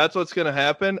if that's what's going to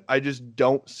happen, I just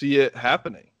don't see it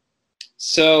happening.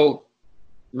 So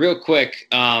real quick,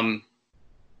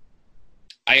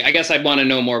 I guess I'd want to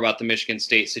know more about the Michigan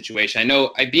State situation. I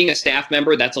know being a staff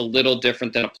member, that's a little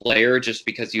different than a player just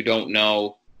because you don't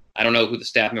know. I don't know who the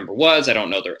staff member was. I don't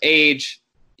know their age.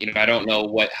 You know, I don't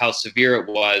know how severe it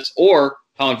was or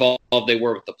how involved they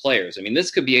were with the players. I mean,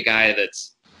 this could be a guy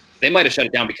they might have shut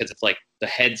it down because it's like the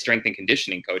head strength and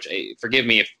conditioning coach. Forgive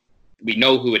me if we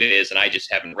know who it is and I just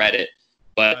haven't read it.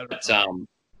 But,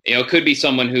 you know, it could be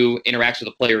someone who interacts with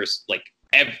the players like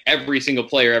every single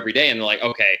player every day. And they're like,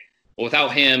 okay, well,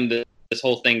 without him, this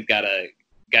whole thing's gotta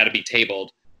be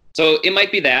tabled. So it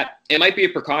might be that. It might be a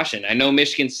precaution. I know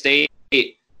Michigan State,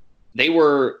 they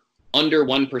were under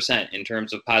 1% in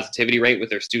terms of positivity rate with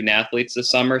their student athletes this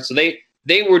summer. So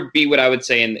they would be what I would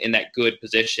say in that good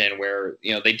position where,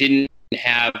 you know, they didn't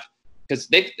have – because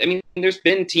there's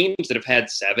been teams that have had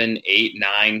 7, 8,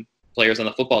 9 players on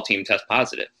the football team test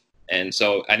positive. And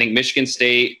so I think Michigan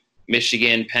State,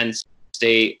 Michigan, Penn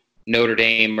State, Notre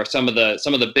Dame are some of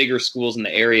the bigger schools in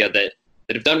the area that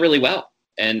have done really well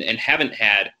and haven't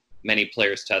had many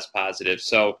players test positive.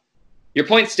 So your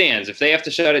point stands. If they have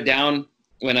to shut it down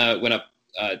when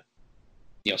a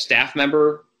staff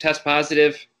member tests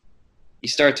positive, you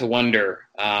start to wonder.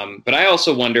 But I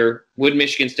also wonder, would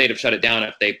Michigan State have shut it down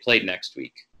if they played next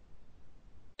week?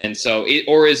 And so,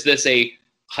 or is this a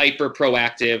hyper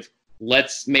proactive?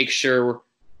 Let's make sure,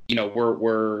 you know,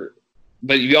 we're.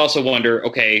 But you also wonder,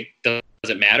 okay, does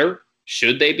it matter?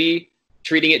 Should they be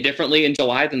treating it differently in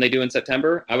July than they do in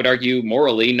September? I would argue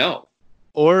morally, no.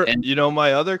 Or, you know,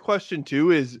 my other question too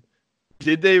is,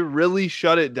 did they really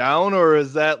shut it down, or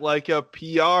is that like a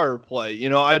PR play? You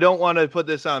know, I don't want to put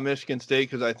this on Michigan State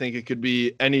because I think it could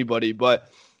be anybody,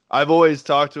 but I've always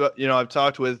talked about, you know, I've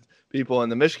talked with people in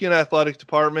the Michigan athletic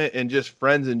department and just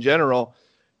friends in general.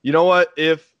 You know what?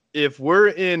 If we're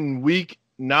in week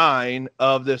 9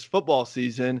 of this football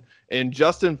season and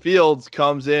Justin Fields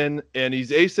comes in and he's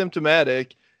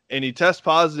asymptomatic and he tests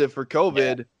positive for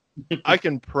COVID, I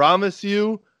can promise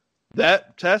you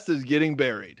that test is getting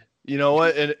buried. You know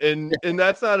what? And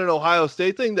that's not an Ohio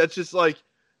State thing. That's just like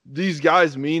these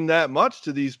guys mean that much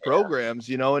to these programs,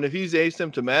 you know, and if he's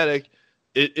asymptomatic,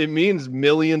 it means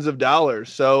millions of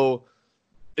dollars. So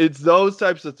it's those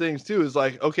types of things too. Is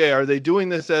like, okay, are they doing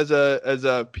this as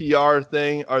a PR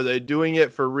thing? Are they doing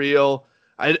it for real?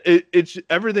 It's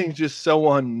everything's just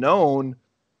so unknown.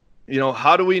 You know,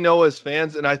 how do we know as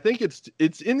fans? And I think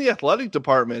it's in the athletic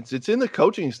departments, it's in the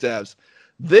coaching staffs.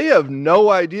 They have no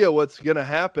idea what's going to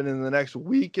happen in the next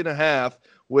week and a half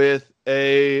with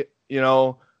a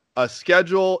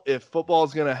schedule, if football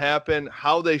is going to happen,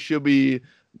 how they should be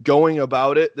going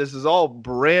about it. This is all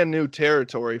brand new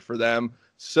territory for them.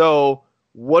 So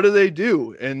what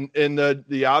do? And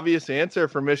the obvious answer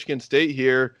for Michigan State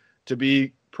here to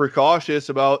be precautious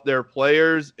about their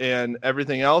players and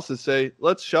everything else is say,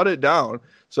 let's shut it down.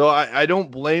 So I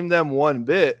don't blame them one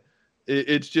bit.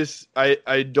 It's just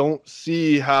I don't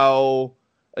see how,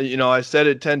 you know, I said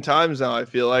it 10 times now, I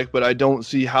feel like, but I don't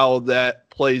see how that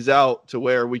plays out to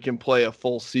where we can play a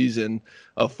full season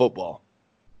of football.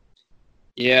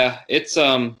 Yeah, it's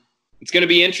going to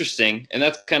be interesting, and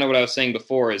that's kind of what I was saying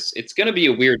before. Is it's going to be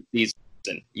a weird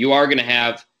season. You are going to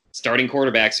have starting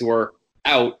quarterbacks who are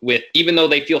out with, even though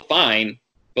they feel fine,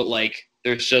 but like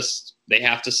there's just they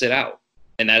have to sit out,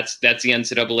 and that's the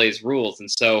NCAA's rules.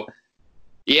 And so,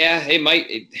 yeah, it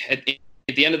might at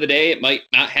the end of the day, it might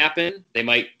not happen. They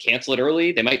might cancel it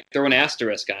early. They might throw an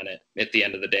asterisk on it at the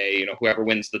end of the day. You know, whoever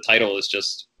wins the title is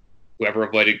just whoever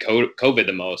avoided COVID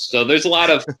the most. So there's a lot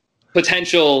of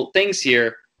potential things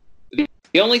here.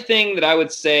 The only thing that I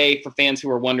would say for fans who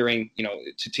are wondering, you know,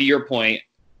 to your point,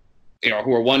 you know,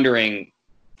 who are wondering,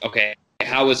 okay,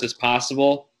 how is this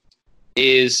possible?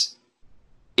 Is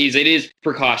it is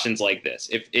precautions like this.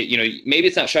 If it, you know, maybe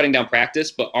it's not shutting down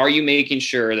practice, but are you making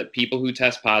sure that people who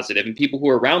test positive and people who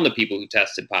are around the people who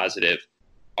tested positive,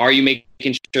 are you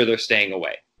making sure they're staying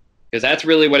away? Because that's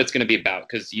really what it's going to be about.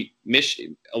 Because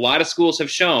a lot of schools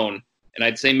have shown, and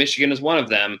I'd say Michigan is one of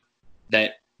them,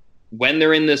 that when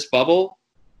they're in this bubble,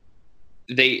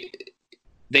 they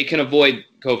can avoid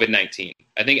COVID-19.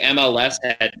 I think MLS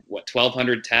had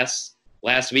 1,200 tests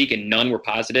last week, and none were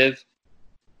positive.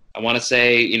 I want to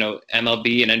say, you know,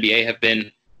 MLB and NBA have been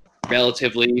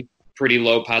relatively pretty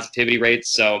low positivity rates.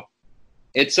 So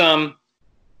it's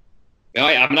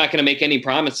I'm not going to make any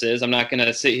promises. I'm not going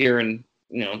to sit here and,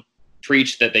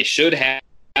 preach that they should have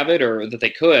it or that they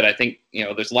could. I think,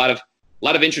 there's a lot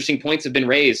of interesting points have been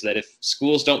raised that if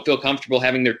schools don't feel comfortable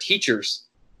having their teachers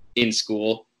in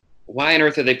school, why on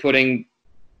earth are they putting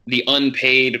the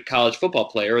unpaid college football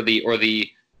player or the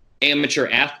amateur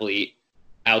athlete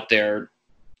out there,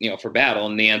 for battle?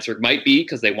 And the answer might be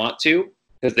because they want to,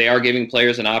 because they are giving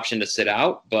players an option to sit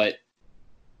out. But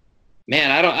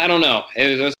man, I don't know.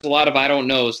 There's a lot of I don't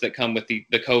knows that come with the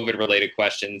COVID related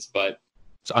questions, but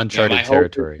it's uncharted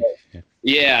territory.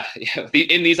 Yeah,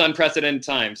 in these unprecedented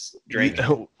times, Drake.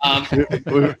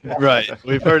 Right,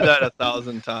 we've heard that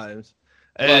 1,000 times.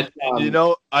 And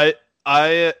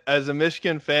I as a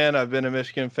Michigan fan, I've been a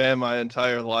Michigan fan my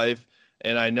entire life,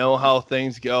 and I know how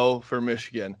things go for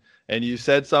Michigan. And you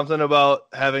said something about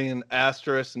having an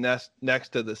asterisk next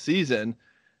to the season.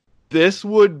 This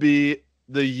would be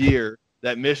the year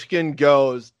that Michigan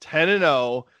goes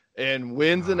 10-0 and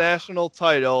wins a national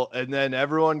title, and then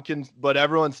everyone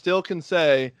still can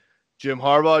say Jim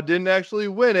Harbaugh didn't actually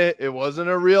win it. It wasn't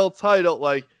a real title.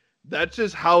 Like, that's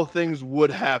just how things would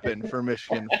happen for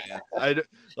Michigan fans.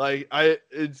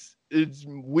 It's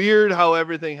weird how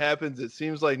everything happens. It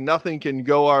seems like nothing can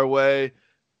go our way.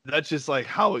 That's just like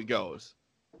how it goes.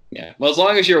 Yeah. Well, as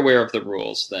long as you're aware of the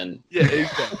rules, then. Yeah,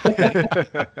 exactly.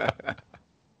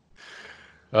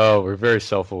 Oh, we're very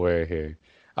self-aware here.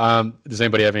 Does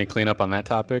anybody have any cleanup on that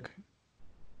topic?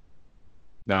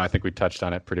 No, I think we touched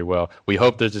on it pretty well. We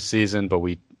hope there's a season, but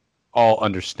we all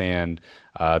understand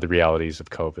the realities of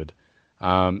COVID.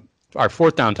 Our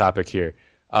fourth down topic here.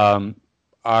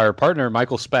 Our partner,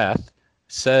 Michael Spath,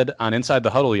 said on Inside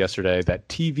the Huddle yesterday that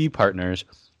TV partners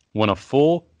want a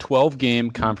full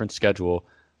 12-game conference schedule.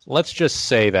 Let's just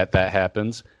say that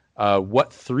happens.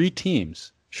 What 3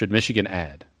 teams should Michigan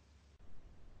add?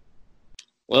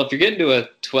 Well, if you're getting to a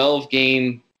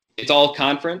 12-game, it's all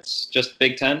conference, just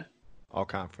Big Ten? All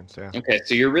conference, yeah. Okay,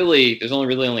 so there's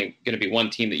only going to be one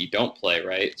team that you don't play,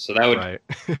 right? So that would,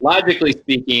 logically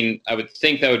speaking, I would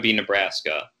think that would be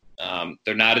Nebraska.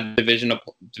 They're not a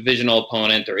divisional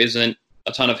opponent. There isn't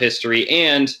a ton of history,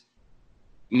 and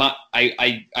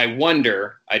I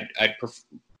wonder.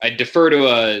 I'd defer to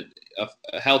a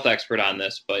health expert on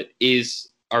this, but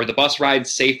are the bus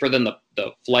rides safer than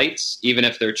the flights, even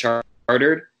if they're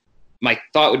chartered? My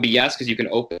thought would be yes, because you can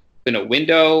open a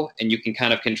window and you can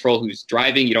kind of control who's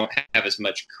driving. You don't have as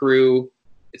much crew.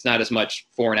 It's not as much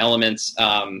foreign elements.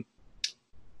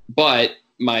 But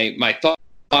my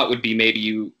thought would be maybe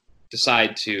you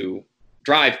decide to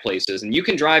drive places, and you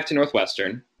can drive to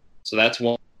Northwestern. So that's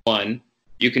one.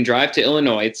 You can drive to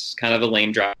Illinois. It's kind of a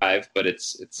lame drive, but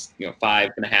it's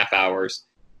 5.5 hours.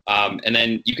 And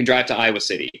then you can drive to Iowa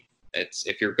City.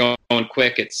 If you're going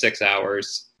quick, it's 6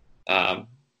 hours. I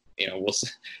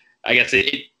guess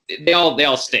they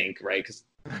all stink, right? Because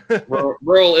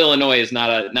rural Illinois is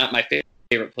not my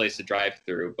favorite place to drive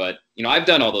through. But I've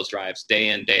done all those drives day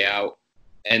in, day out,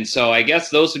 and so I guess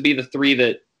those would be the 3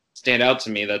 that stand out to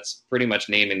me. That's pretty much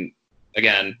naming.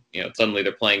 Again, suddenly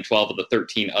they're playing 12 of the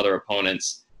 13 other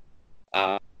opponents.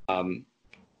 But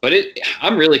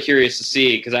I'm really curious to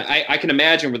see, because I can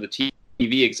imagine where the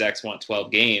TV execs want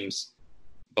 12 games,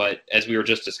 but as we were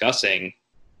just discussing,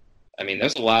 I mean,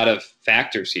 there's a lot of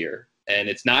factors here, and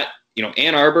it's not,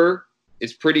 Ann Arbor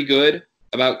is pretty good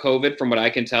about COVID from what I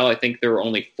can tell. I think there were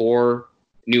only 4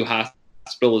 new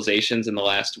hospitalizations in the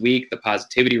last week. The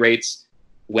positivity rate's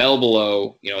well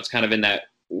below, it's kind of in that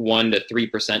 1 to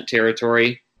 3%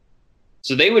 territory.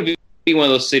 So they would be one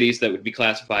of those cities that would be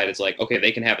classified as like, okay,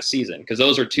 they can have a season, because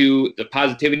those are the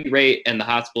positivity rate and the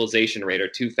hospitalization rate are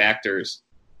 2 factors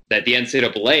that the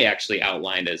NCAA actually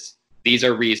outlined as these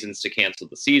are reasons to cancel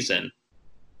the season.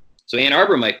 So Ann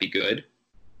Arbor might be good.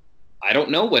 I don't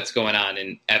know what's going on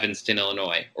in Evanston,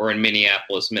 Illinois, or in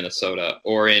Minneapolis, Minnesota,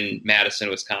 or in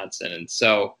Madison, Wisconsin. And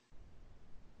so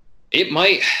it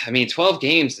might, 12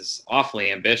 games is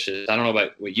awfully ambitious. I don't know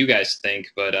about what you guys think,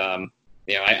 but,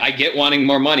 I get wanting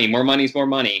more money. More money's more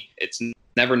money. It's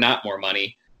never not more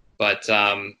money. But,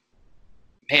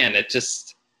 man,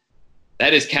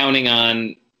 that is counting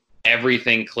on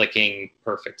everything clicking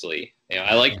perfectly.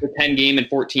 I like the 10-game in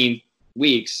 14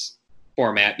 weeks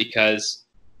format, because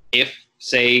if,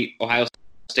 say, Ohio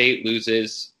State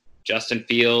loses Justin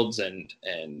Fields and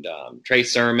Trey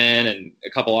Sermon and a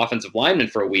couple offensive linemen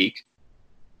for a week,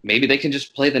 maybe they can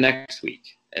just play the next week,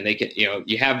 and they can,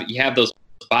 you have those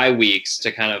bye weeks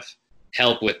to kind of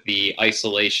help with the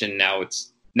isolation. Now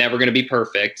it's never going to be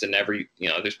perfect, and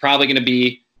there's probably going to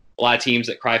be a lot of teams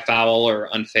that cry foul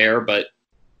or unfair, but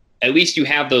at least you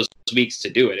have those weeks to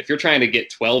do it. If you're trying to get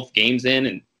 12 games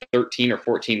in 13 or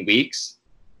 14 weeks,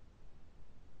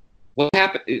 what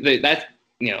happened? That's,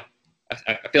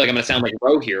 I feel like I'm going to sound like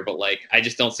Roe here, but like, I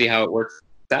just don't see how it works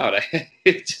out.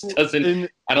 It just doesn't,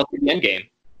 I don't see the end game.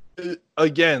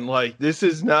 Again, like, this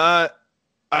is not,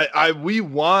 we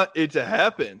want it to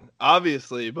happen,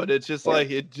 obviously, but it's just like,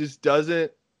 it just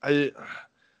doesn't,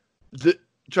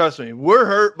 trust me, we're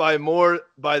hurt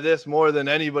by this more than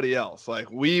anybody else. Like,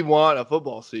 we want a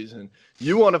football season.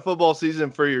 You want a football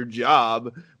season for your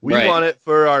job. We want it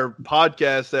for our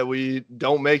podcast that we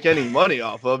don't make any money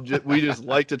off of. We just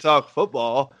like to talk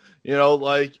football.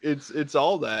 Like, it's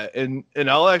all that. And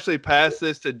I'll actually pass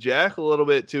this to Jack a little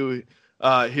bit too,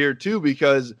 here too,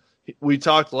 because we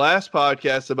talked last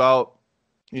podcast about,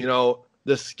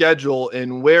 the schedule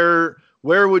and where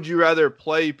would you rather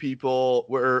play people?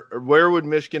 Where would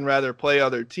Michigan rather play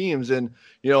other teams? And,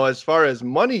 as far as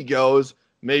money goes,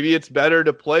 maybe it's better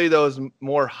to play those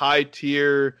more high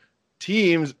tier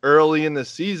teams early in the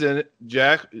season,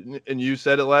 Jack, and you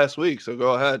said it last week, so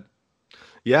go ahead.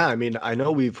 Yeah, I mean, I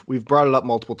know we've brought it up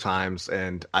multiple times,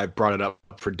 and I've brought it up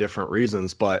for different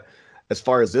reasons, but as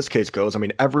far as this case goes, I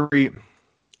mean, every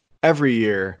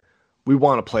year we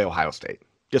want to play Ohio State,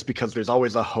 just because there's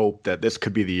always a hope that this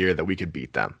could be the year that we could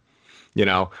beat them.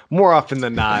 More often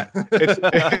than not, it's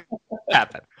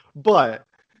happen. But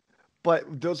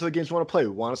those are the games we want to play.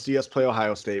 We want to see us play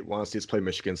Ohio State. We want to see us play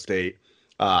Michigan State.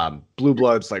 Blue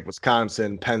Bloods like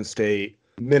Wisconsin, Penn State,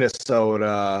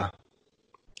 Minnesota.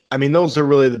 I mean, those are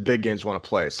really the big games we want to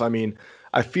play. So, I mean,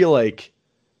 I feel like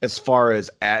as far as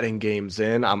adding games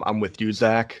in, I'm with you,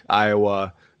 Zach.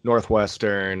 Iowa,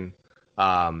 Northwestern,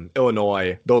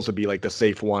 Illinois, those would be like the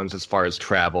safe ones as far as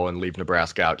travel, and leave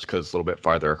Nebraska out just because it's a little bit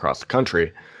farther across the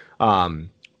country.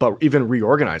 But even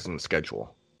reorganizing the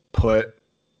schedule, put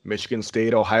Michigan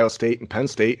State, Ohio State, and Penn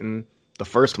State in the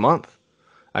first month.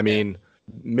 I mean,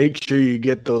 make sure you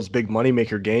get those big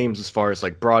moneymaker games as far as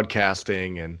like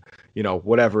broadcasting and,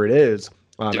 whatever it is,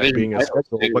 as being a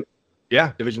schedule. But,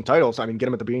 yeah, division titles. I mean, get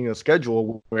them at the beginning of the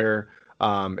schedule where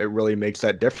it really makes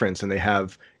that difference, and they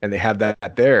have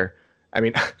that there. I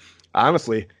mean,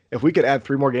 honestly, if we could add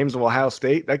 3 more games of Ohio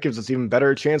State, that gives us even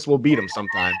better chance we'll beat them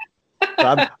sometime.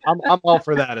 So I'm all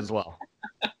for that as well.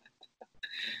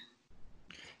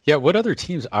 Yeah, what other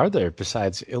teams are there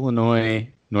besides Illinois,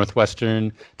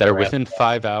 Northwestern that are within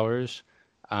 5 hours?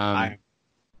 Iowa.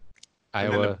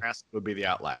 Nebraska would be the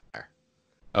outlier.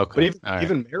 Okay, but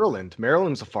even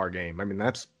Maryland's a far game. I mean,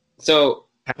 that's so.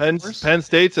 Penn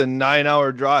State's a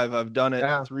 9-hour drive. I've done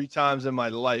it 3 times in my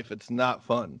life. It's not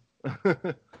fun.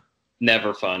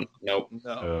 Never fun. Nope.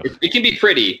 No. It can be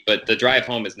pretty, but the drive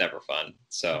home is never fun.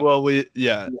 So well,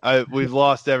 we've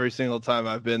lost every single time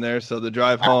I've been there. So the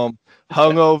drive home,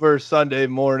 hungover Sunday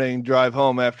morning, drive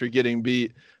home after getting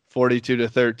beat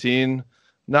 42-13.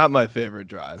 Not my favorite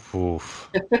drive.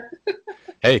 Oof.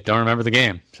 Hey, don't remember the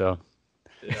game, so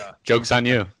joke's on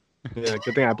you. Yeah,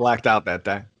 good thing I blacked out that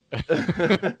day.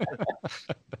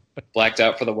 Blacked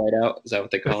out for the whiteout. Is that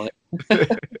what they call it?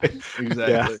 Exactly.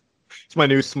 Yeah. It's my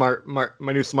new smart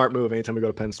move anytime we go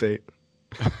to Penn State.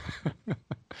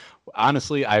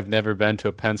 Honestly, I've never been to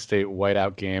a Penn State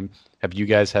whiteout game. Have you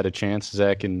guys had a chance,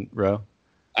 Zach and Ro?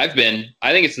 I've been.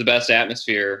 I think it's the best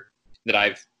atmosphere that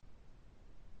I've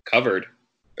covered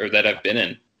or that I've been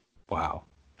in. Wow.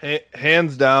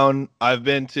 Hands down, I've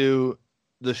been to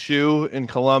the Shoe in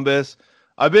Columbus.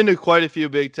 I've been to quite a few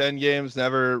Big Ten games,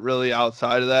 never really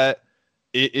outside of that.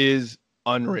 It is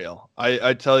unreal.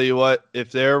 I tell you what,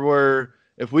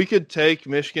 if we could take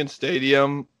Michigan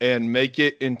Stadium and make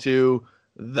it into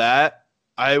that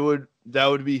would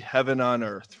be heaven on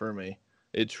earth for me.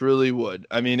 It truly would.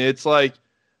 I mean, it's like,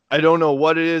 I don't know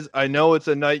what it is. I know it's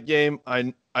a night game.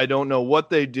 I don't know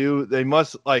what they do. They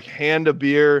must like hand a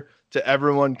beer to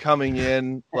everyone coming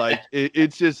in. Like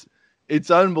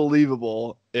it's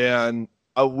unbelievable. And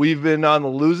we've been on the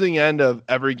losing end of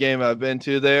every game I've been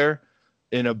to there,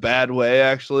 in a bad way,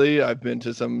 actually. I've been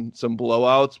to some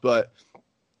blowouts, but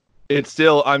it's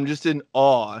still, I'm just in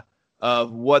awe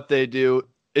of what they do.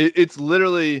 It's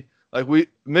literally like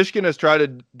Michigan has tried to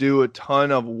do a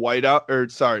ton of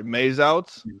maze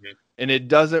outs, and it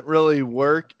doesn't really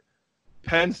work.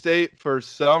 Penn State, for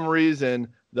some reason,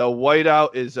 the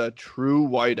whiteout is a true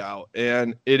whiteout,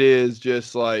 and it is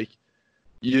just like,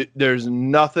 there's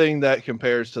nothing that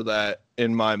compares to that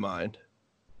in my mind.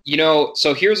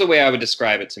 So here's a way I would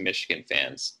describe it to Michigan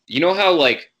fans. You know how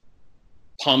like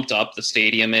pumped up the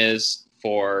stadium is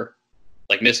for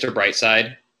like Mr.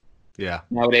 Brightside? Yeah.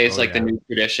 Nowadays, the new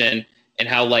tradition, and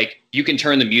how like you can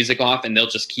turn the music off and they'll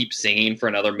just keep singing for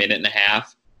another minute and a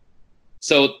half.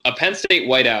 So a Penn State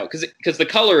whiteout, because the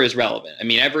color is relevant. I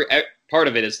mean, every part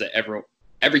of it is that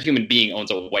every human being owns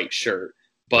a white shirt,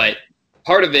 but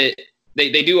part of it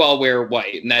they do all wear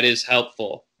white, and that is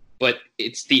helpful. But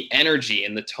it's the energy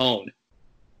and the tone.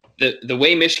 The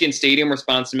way Michigan Stadium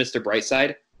responds to Mr.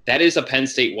 Brightside, that is a Penn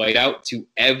State whiteout to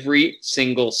every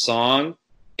single song.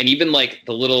 And even like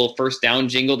the little first down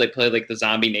jingle, they play like the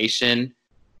Zombie Nation.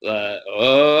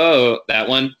 That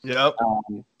one. Yep.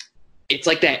 It's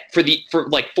like that for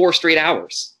like 4 straight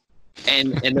hours.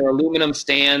 And their aluminum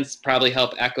stands probably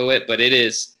help echo it, but it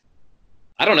is,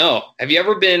 I don't know. Have you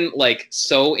ever been like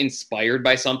so inspired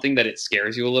by something that it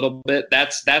scares you a little bit?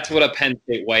 That's what a Penn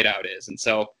State whiteout is. And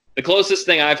so the closest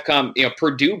thing I've come,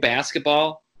 Purdue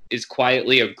basketball is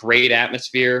quietly a great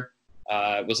atmosphere.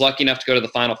 Was lucky enough to go to the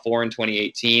Final Four in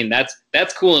 2018.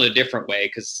 That's cool in a different way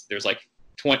because there's like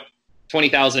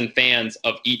 20,000 fans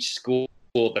of each school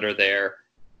that are there.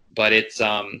 But it's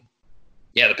the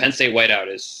Penn State whiteout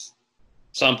is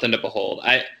something to behold.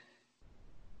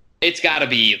 It's got to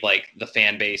be like the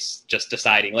fan base just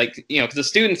deciding, like, because the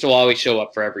students will always show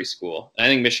up for every school. I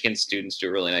think Michigan students do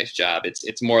a really nice job.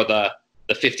 It's more the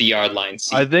 50-yard line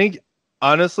seat. I think,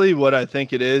 honestly, what I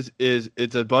think it is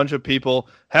it's a bunch of people.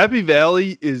 Happy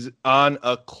Valley is on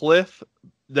a cliff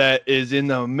that is in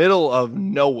the middle of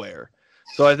nowhere.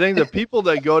 So I think the people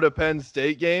that go to Penn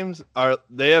State games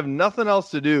they have nothing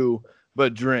else to do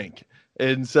but drink.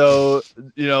 And so,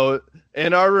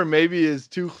 Ann Arbor maybe is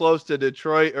too close to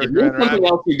Detroit or Grand Rapids. Something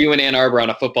else you do in Ann Arbor on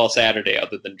a football Saturday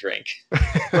other than drink.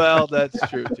 Well, that's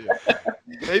true too.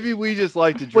 Maybe we just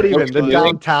like to drink. But even the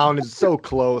downtown is so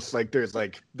close. Like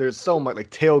there's so much,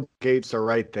 like tailgates are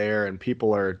right there, and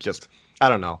people are just, I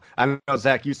don't know. I know,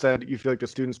 Zach, you said you feel like the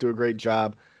students do a great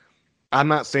job. I'm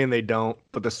not saying they don't,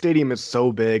 but the stadium is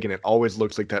so big, and it always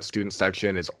looks like that student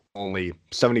section is only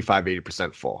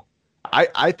 75-80% full.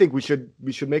 I think we should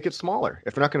make it smaller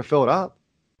if we're not going to fill it up.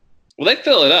 Well, they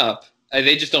fill it up.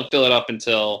 They just don't fill it up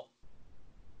until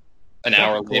an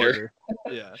hour later.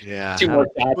 Yeah. 2 more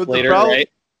shots later, right?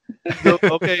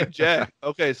 Okay, Jack.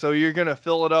 Okay, so you're going to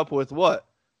fill it up with what?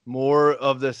 More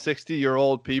of the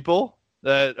 60-year-old people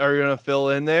that are going to fill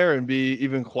in there and be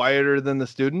even quieter than the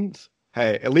students?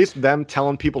 Hey, at least them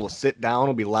telling people to sit down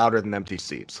will be louder than empty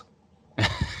seats.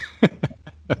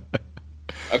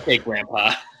 Okay,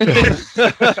 Grandpa.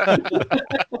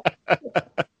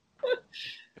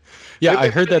 Yeah, I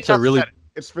heard that's a really...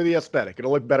 It's for the aesthetic.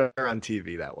 It'll look better on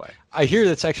TV that way. I hear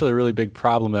that's actually a really big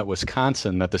problem at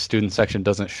Wisconsin, that the student section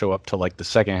doesn't show up till like the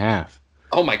second half.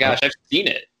 Oh my gosh, I've seen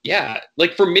it. Yeah,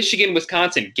 like for Michigan,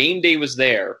 Wisconsin, game day was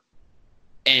there,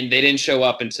 and they didn't show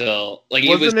up until like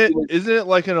isn't it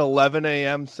like an 11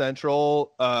 a.m.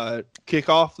 Central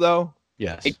kickoff though?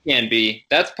 Yes, it can be.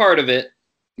 That's part of it.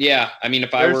 Yeah, I mean,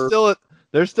 if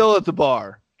they're still at the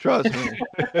bar. Trust me.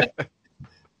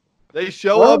 They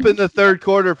show up in the third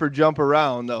quarter for jump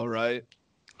around, though, right?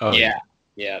 Oh, yeah.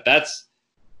 That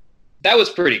was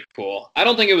pretty cool. I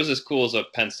don't think it was as cool as a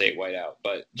Penn State whiteout,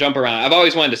 but jump around. I've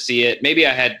always wanted to see it. Maybe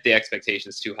I had the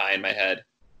expectations too high in my head,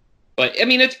 but I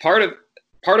mean, it's part of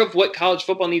what college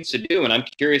football needs to do, and I'm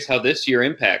curious how this year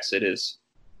impacts it. Is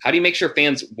how do you make sure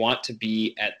fans want to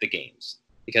be at the games?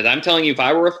 Because I'm telling you, if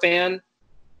I were a fan,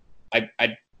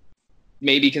 I'd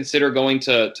maybe consider going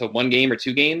to 1 game or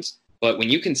 2 games. But when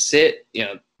you can sit,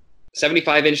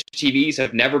 75-inch TVs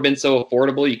have never been so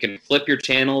affordable. You can flip your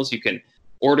channels. You can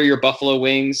order your buffalo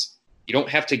wings. You don't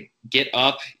have to get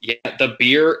up. Yeah, the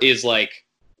beer is like,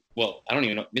 well, I don't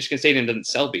even know. Michigan Stadium doesn't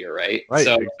sell beer, right? Right,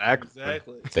 so,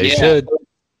 exactly. They should.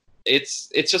 It's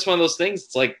just one of those things.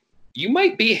 It's like you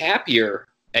might be happier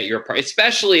at your part,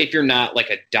 especially if you're not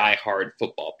like a diehard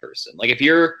football person. Like if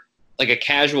you're like a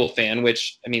casual fan,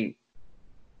 which I mean,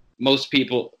 most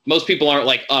people aren't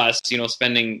like us,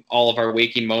 spending all of our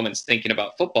waking moments thinking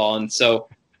about football. And so,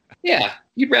 yeah,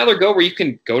 you'd rather go where you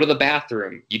can go to the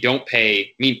bathroom. You don't pay.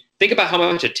 I mean, think about how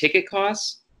much a ticket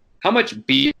costs. How much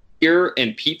beer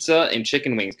and pizza and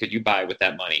chicken wings could you buy with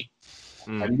that money?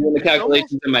 I'm doing the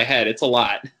calculations in my head. It's a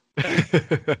lot.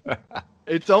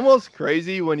 It's almost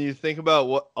crazy when you think about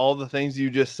what all the things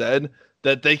you just said,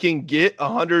 that they can get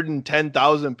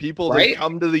 110,000 people to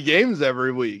come to the games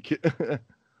every week.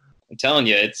 I'm telling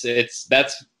you, it's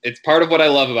part of what I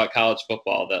love about college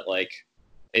football, that like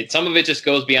some of it just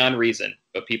goes beyond reason,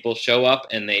 but people show up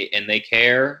and they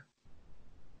care.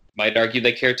 Might argue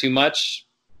they care too much.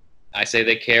 I say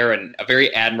they care in a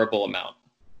very admirable amount.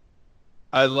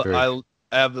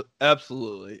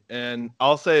 Absolutely. And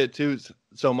I'll say it too.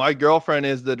 So my girlfriend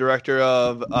is the director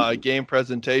of game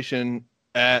presentation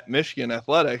at Michigan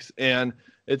Athletics. And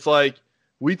it's like,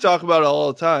 we talk about it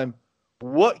all the time.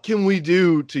 What can we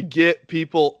do to get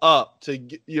people up to,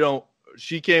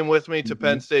 she came with me to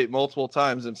Penn State multiple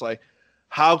times. And it's like,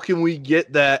 how can we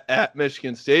get that at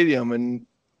Michigan Stadium? And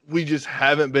we just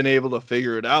haven't been able to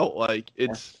figure it out. Like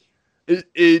if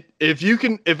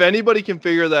anybody can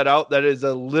figure that out, that is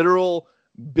a literal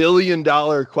 $1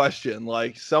 billion question.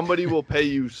 Like somebody will pay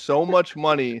you so much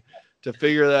money to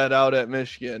figure that out at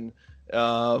Michigan.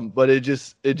 But it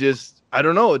just, I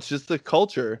don't know. It's just the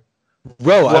culture.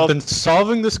 Bro, I've been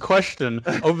solving this question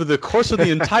over the course of the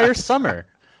entire summer.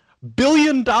 $1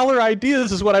 billion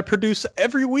ideas is what I produce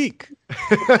every week.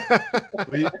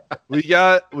 we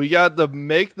got the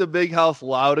Make the Big House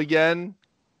Loud Again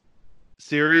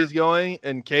series going,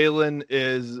 and Kalen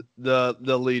is the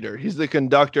leader. He's the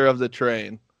conductor of the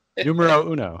train.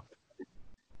 Numero uno.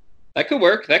 That could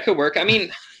work. I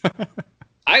mean,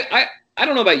 I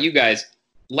don't know about you guys.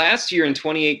 Last year in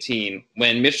 2018,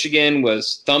 when Michigan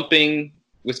was thumping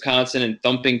Wisconsin and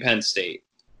thumping Penn State,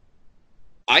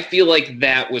 I feel like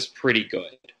that was pretty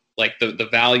good. Like the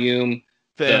volume,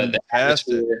 the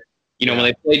atmosphere. You know, when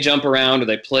they played Jump Around or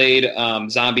they played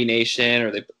Zombie Nation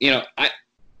or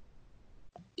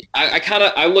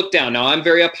I look down. Now I'm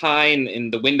very up high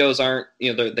and the windows aren't,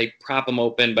 they prop them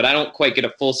open, but I don't quite get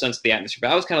a full sense of the atmosphere.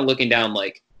 But I was kind of looking down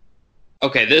like,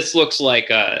 okay, this looks like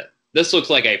a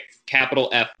capital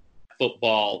F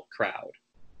football crowd.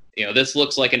 This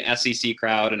looks like an SEC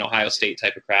crowd, an Ohio State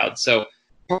type of crowd. So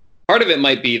part of it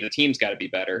might be the team's got to be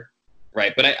better,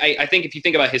 right? But I think if you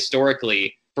think about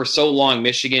historically, for so long,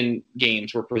 Michigan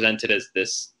games were presented as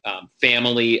this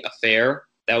family affair.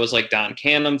 That was like Don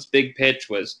Cannon's big pitch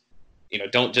was,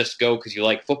 don't just go because you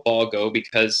like football, go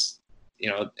because,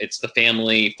 it's the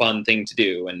family fun thing to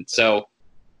do. And so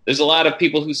there's a lot of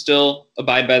people who still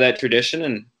abide by that tradition.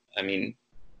 And I mean,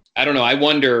 I don't know. I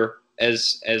wonder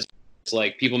as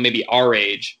like people maybe our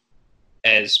age,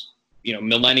 as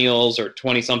millennials or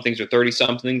 20-somethings or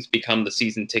 30-somethings become the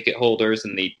season ticket holders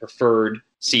and the preferred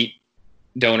seat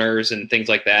donors and things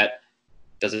like that.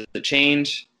 Does it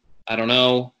change? I don't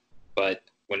know. But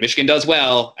when Michigan does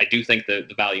well, I do think the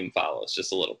volume follows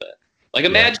just a little bit. Like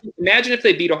imagine if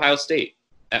they beat Ohio State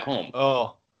at home.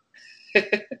 Oh,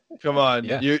 come on.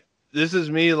 Yeah. This is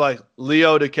me like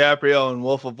Leo DiCaprio in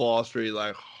Wolf of Wall Street.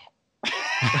 Like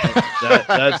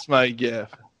that's my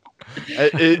gift.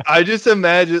 I just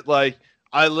imagine like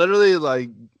I literally like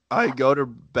I go to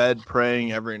bed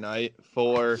praying every night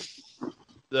for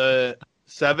the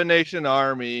Seven Nation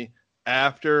Army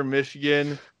after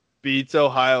Michigan beats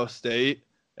Ohio State,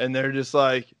 and they're just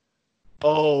like,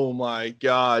 oh my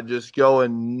God, just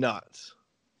going nuts.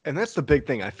 And that's the big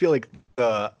thing. I feel like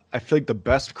the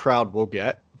best crowd we'll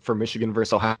get for Michigan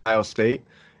versus Ohio State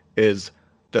is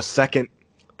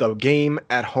the game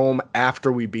at home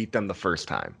after we beat them the first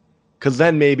time. Because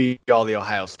then maybe all the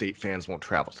Ohio State fans won't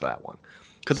travel to that one.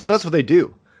 Because that's what they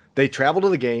do. They travel to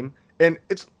the game, and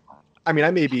I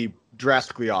may be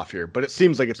drastically off here, but it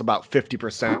seems like it's about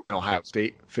 50% Ohio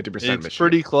State, 50% Michigan. It's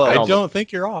pretty close. I don't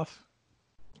think you're off.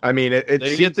 I mean,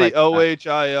 they get the like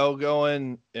OHIO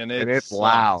going, and it's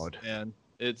loud. And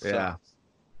it's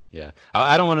yeah.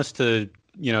 I don't want us to,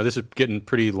 this is getting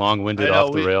pretty long-winded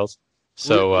off the rails.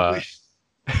 So,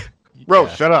 bro,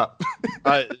 shut up.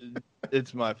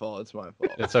 It's my fault.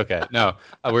 It's okay. No,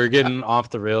 we're getting off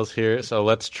the rails here. So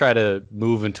let's try to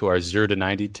move into our 0 to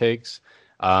 90 takes.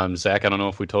 Zach, I don't know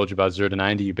if we told you about 0 to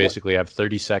 90. You basically have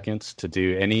 30 seconds to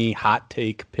do any hot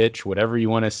take, pitch, whatever you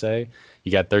want to say.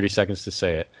 You got 30 seconds to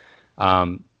say it.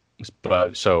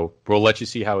 So we'll let you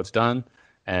see how it's done.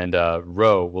 And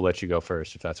Ro, we'll let you go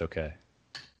first, if that's okay.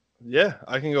 Yeah,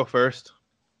 I can go first.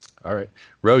 All right.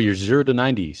 Ro, your 0 to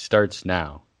 90 starts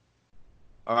now.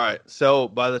 All right. So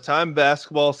by the time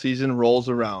basketball season rolls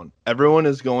around, everyone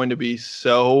is going to be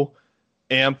so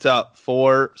amped up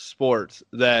for sports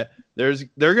that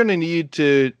they're going to need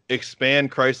to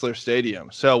expand Chrysler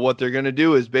Stadium. So what they're going to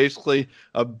do is basically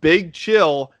a big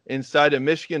chill inside of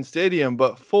Michigan Stadium,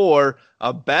 but for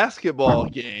a basketball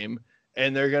game.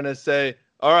 And they're going to say,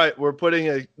 all right, we're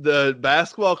putting the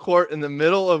basketball court in the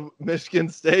middle of Michigan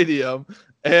Stadium,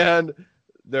 and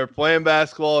they're playing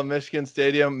basketball in Michigan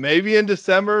Stadium, maybe in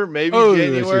December, maybe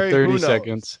January. 30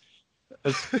 seconds.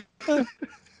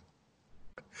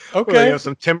 Okay. Well, you have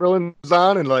some Timberlands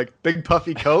on and like big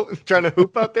puffy coat trying to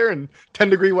hoop out there in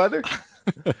 10-degree weather.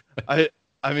 I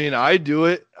mean, I do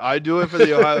it. I do it for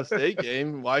the Ohio State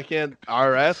game. Why can't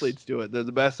our athletes do it? They're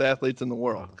the best athletes in the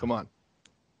world. Come on.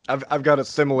 I've got a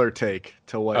similar take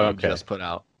to what you just put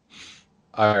out.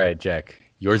 All right, Jack.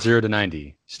 Your 0 to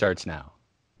 90 starts now.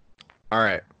 All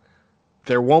right.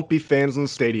 There won't be fans in the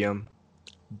stadium,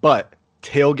 but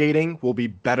tailgating will be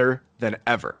better than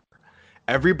ever.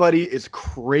 Everybody is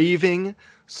craving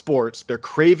sports. They're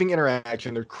craving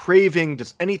interaction. They're craving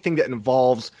just anything that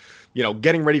involves,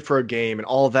 getting ready for a game and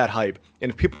all of that hype.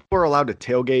 And if people are allowed to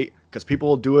tailgate because people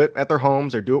will do it at their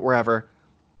homes or do it wherever.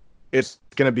 It's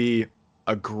going to be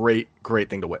a great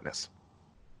thing to witness.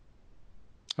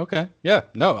 Okay. Yeah.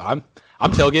 No, I'm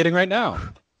tailgating right now.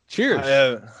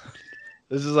 Cheers.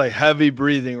 This is like heavy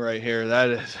breathing right here.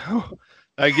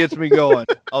 That gets me going.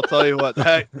 I'll tell you what,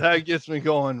 that gets me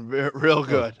going real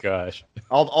good. Oh, gosh.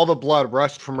 All the blood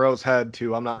rushed from Roe's head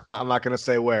too. I'm not going to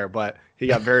say where, but he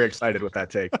got very excited with that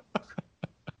take.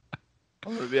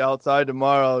 I'm going to be outside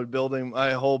tomorrow building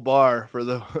my whole bar for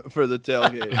the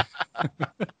tailgate.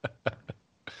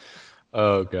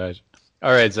 Oh gosh.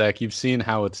 All right, Zach, you've seen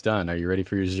how it's done. Are you ready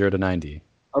for your 0 to 90?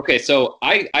 Okay, so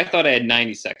I thought I had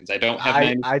 90 seconds. I don't have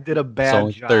 90. I did a bad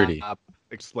only job 30.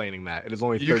 explaining that. It is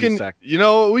only 30 seconds. You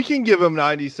know, we can give him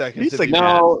 90 seconds. He's a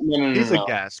No. He's a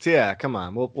guest. Yeah, come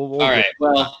on. We'll All right.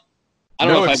 Well, I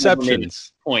don't No know if I've ever made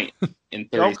exceptions. a point in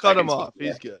 30 Don't cut him seconds. off.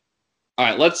 He's good. All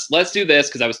right, let's do this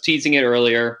because I was teasing it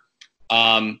earlier.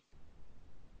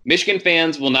 Michigan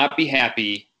fans will not be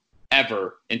happy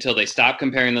ever until they stop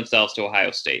comparing themselves to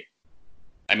Ohio State.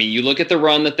 I mean, you look at the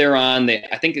run that they're on.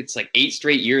 I think it's like 8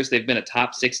 straight years they've been a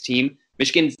top 6 team.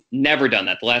 Michigan's never done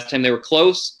that. The last time they were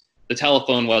close, the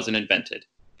telephone wasn't invented.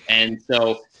 And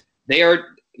so they are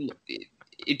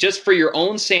just for your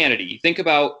own sanity. Think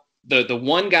about the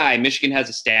one guy Michigan has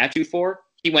a statue for.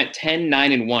 He went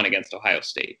 10-9-1 against Ohio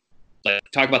State. Like,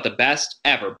 talk about the best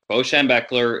ever. Bo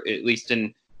Schembechler, at least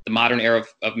in the modern era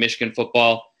of Michigan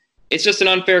football. It's just an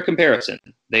unfair comparison.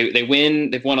 They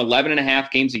win. They've won 11.5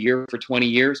 games a year for 20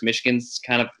 years. Michigan's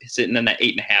kind of sitting in that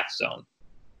 8.5 zone.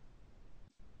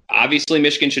 Obviously,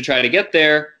 Michigan should try to get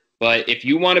there. But if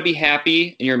you want to be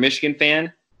happy and you're a Michigan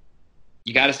fan,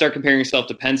 you got to start comparing yourself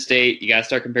to Penn State. You got to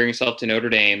start comparing yourself to Notre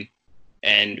Dame,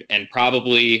 and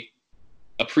probably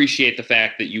appreciate the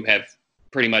fact that you have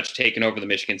pretty much taken over the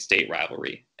Michigan State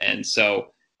rivalry. And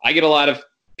so I get a lot of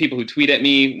people who tweet at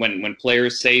me when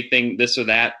players say this or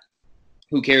that.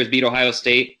 Who cares? Beat Ohio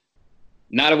State.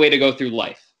 Not a way to go through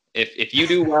life. If you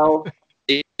do well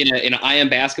in an IM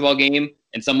basketball game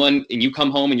and you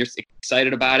come home and you're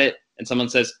excited about it and someone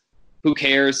says, who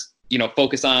cares?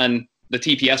 Focus on the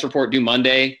TPS report due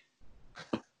Monday.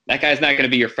 That guy's not going to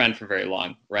be your friend for very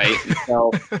long, right?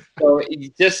 so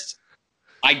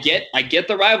I get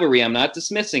the rivalry. I'm not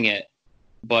dismissing it.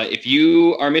 But if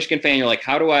you are a Michigan fan, you're like,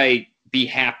 how do I be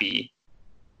happy?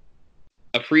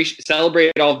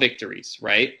 Celebrate all victories,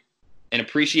 right? And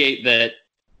appreciate that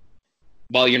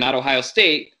while you're not Ohio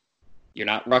State, you're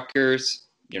not Rutgers,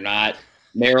 you're not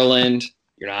Maryland,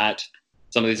 you're not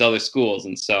some of these other schools.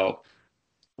 And so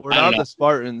we're not the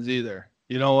Spartans either.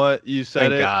 You know what? You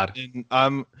said Thank it. God.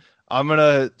 And I'm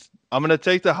gonna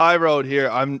take the high road here.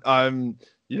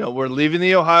 We're leaving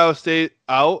the Ohio State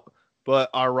out, but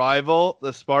our rival,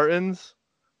 the Spartans,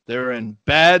 they're in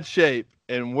bad shape,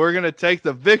 and we're gonna take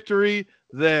the victory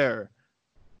there.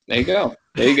 There you go.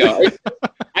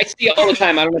 I see it all the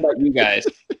time. I don't know about you guys.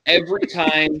 Every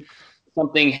time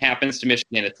something happens to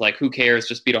Michigan, it's like, who cares?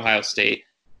 Just beat Ohio State.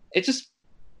 It's just,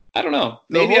 I don't know.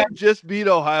 Maybe I just beat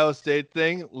Ohio State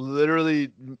thing.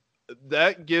 Literally,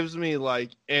 that gives me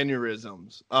like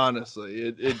aneurysms. Honestly,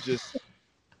 it just.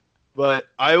 But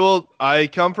I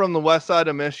come from the west side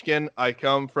of Michigan. I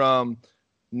come from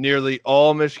nearly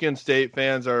all Michigan State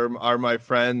fans are my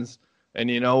friends. And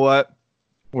you know what?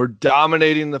 We're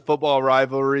dominating the football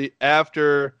rivalry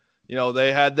after,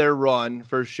 they had their run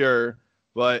for sure,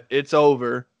 but it's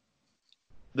over.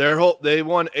 They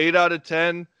won 8 out of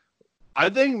 10. I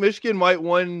think Michigan might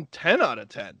win 10 out of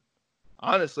 10,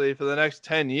 honestly, for the next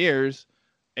 10 years.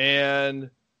 And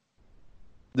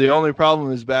the only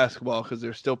problem is basketball because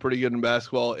they're still pretty good in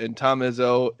basketball, and Tom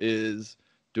Izzo is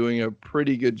doing a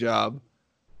pretty good job.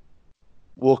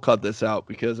 We'll cut this out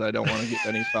because I don't want to get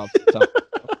any problems.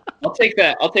 I'll take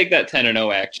that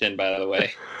 10-0 action, by the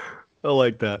way. I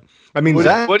like that. I mean,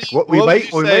 Zach, what we might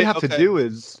have to do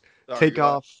is take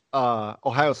go off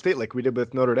Ohio State like we did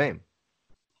with Notre Dame.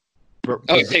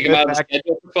 Take them out of the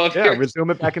schedule for 12 years? Yeah,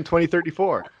 resume it back in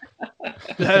 2034.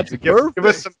 That's give perfect.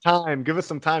 us some time. Give us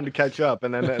some time to catch up,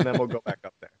 and then we'll go back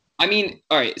up there. I mean,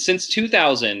 all right. Since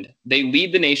 2000, they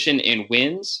lead the nation in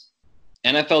wins,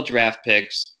 NFL draft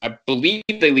picks. I believe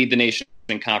they lead the nation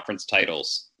in conference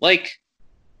titles. Like,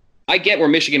 I get where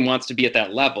Michigan wants to be at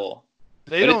that level.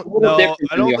 They don't. No,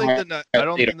 I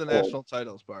don't think the national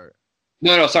titles part.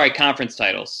 No, sorry, conference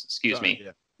titles. Excuse me.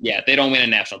 Yeah. Yeah, they don't win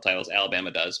in national titles. Alabama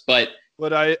does, but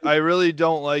I really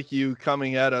don't like you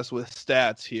coming at us with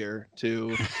stats here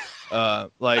to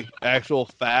like actual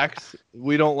facts.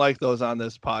 We don't like those on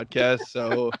this podcast,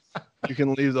 so you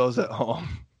can leave those at home.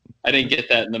 I didn't get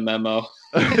that in the memo.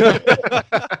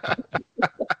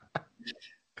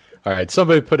 All right,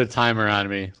 somebody put a timer on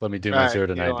me. Let me do my 0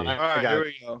 to 90. All right, here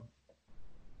we go.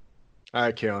 All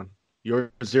right, Keelan.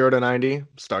 Your 0 to 90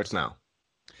 starts now.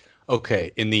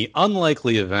 Okay, in the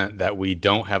unlikely event that we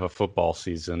don't have a football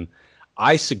season,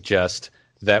 I suggest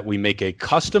that we make a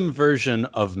custom version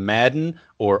of Madden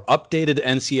or updated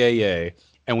NCAA,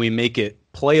 and we make it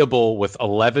playable with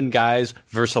 11 guys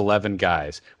versus 11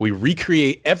 guys. We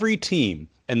recreate every team,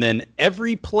 and then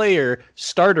every player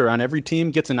starter on every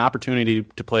team gets an opportunity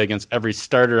to play against every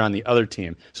starter on the other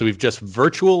team. So we've just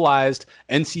virtualized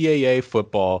NCAA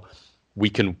football. We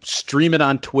can stream it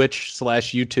on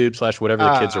Twitch/YouTube/ whatever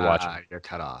the kids are watching. You're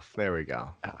cut off. There we go.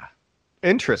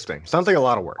 Interesting. Sounds like a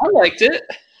lot of work. I liked it.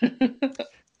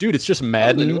 Dude, it's just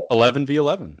Madden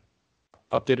 11v11.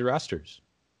 Updated rosters.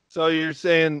 So you're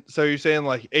saying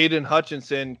like Aiden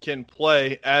Hutchinson can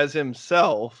play as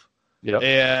himself,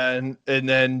 and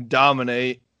then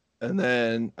dominate, and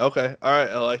then okay, all right,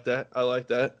 I like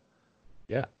that.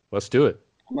 Yeah, let's do it.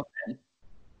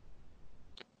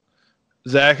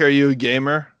 Zach, are you a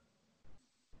gamer?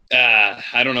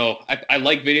 I don't know. I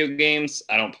like video games.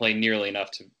 I don't play nearly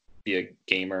enough to be a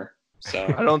gamer.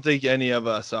 So I don't think any of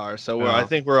us are. So I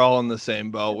think we're all in the same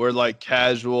boat. We're like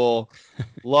casual,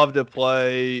 love to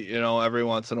play, every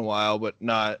once in a while, but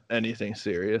not anything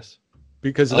serious.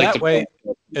 Because that way,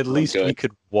 at least we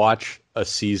could watch a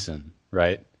season,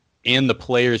 right? And the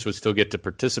players would still get to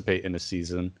participate in a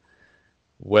season,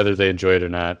 whether they enjoy it or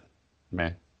not.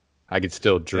 Man, I could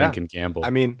still drink and gamble.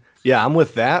 I mean, yeah, I'm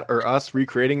with that, or us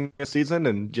recreating a season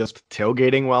and just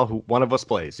tailgating while one of us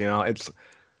plays. It's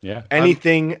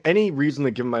any reason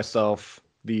to give myself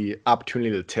the opportunity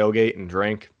to tailgate and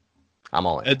drink, I'm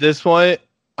all in. At this point,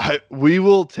 we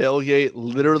will tailgate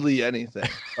literally anything.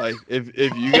 Like if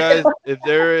you guys, if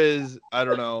there is, I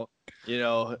don't know,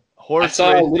 horse. I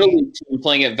saw racing. a little league team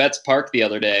playing at Vets Park the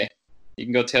other day. You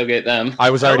can go tailgate them. I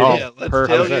was already let's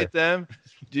tailgate them.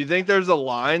 Do you think there's a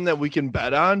line that we can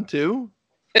bet on too?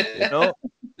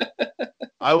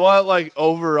 I want like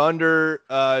over under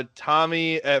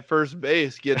Tommy at first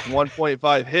base gets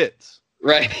 1.5 hits.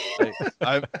 Right.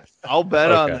 I'll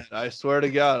bet on that. I swear to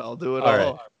God, I'll do it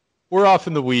all. Right. We're off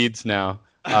in the weeds now.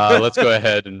 Let's go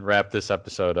ahead and wrap this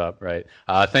episode up, right?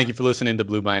 Thank you for listening to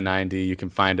Blue by 90. You can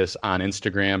find us on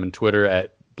Instagram and Twitter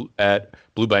at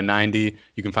Blue by 90.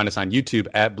 You can find us on YouTube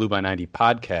at Blue by 90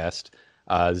 Podcast.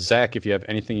 Zach, if you have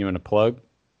anything you want to plug.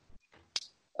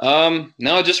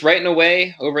 No, just writing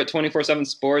away over at 24/7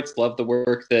 Sports. Love the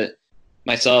work that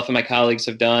myself and my colleagues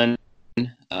have done.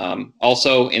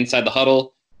 Also, Inside the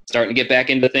Huddle, starting to get back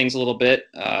into things a little bit.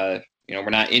 We're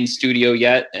not in studio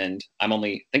yet, and I'm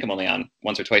only on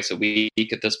once or twice a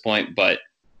week at this point. But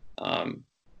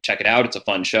check it out; it's a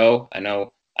fun show. I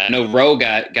know. Ro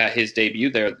got his debut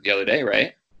there the other day,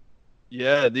 right?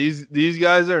 Yeah, these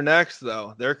guys are next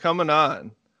though. They're coming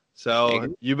on,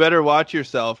 so you better watch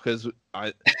yourself because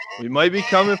we might be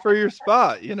coming for your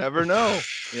spot. You never know.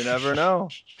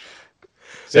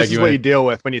 This is what you deal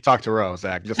with when you talk to Ro,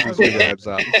 Zach. Just to give you a heads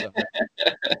up. So.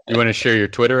 You want to share your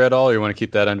Twitter at all, or you want to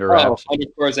keep that under wraps?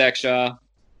 _ Zach Shaw.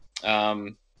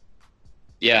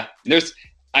 Yeah.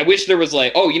 I wish there was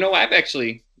I've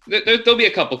actually there'll be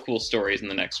a couple cool stories in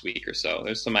the next week or so.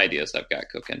 There's some ideas I've got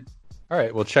cooking. All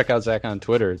right. Well, check out Zach on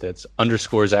Twitter. That's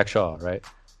 _ Zach Shaw, right?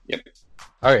 Yep.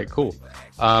 All right. Cool.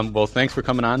 Well, thanks for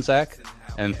coming on, Zach,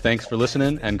 and thanks for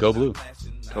listening. And go Blue.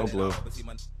 Go Blue.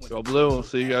 Go Blue. We'll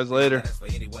see you guys later.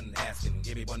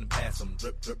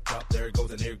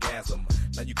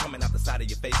 Now you coming out the side of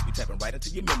your face, we tapping right into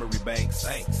your memory banks.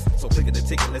 Thanks. So click at the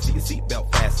ticket, let's see your seatbelt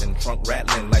fasten. Trunk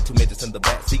rattling like two midgets in the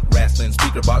back seat wrestling.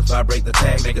 Speaker box vibrate the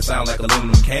tag, make it sound like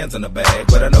aluminum cans in a bag.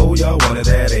 But I know y'all wanted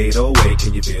that 808.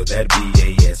 Can you feel that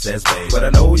BASS bass? But I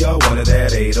know y'all wanted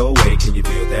that 808. Can you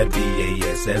feel that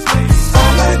BASS bass?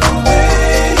 All night the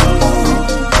way you move.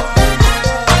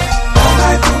 All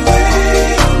night the way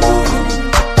you move.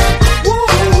 Woo,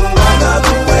 I love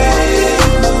the way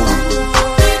you move.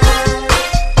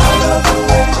 I love the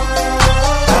way. I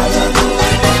love the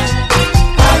way.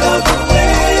 I love the way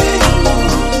you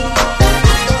move.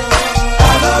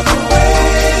 I love the way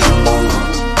you move.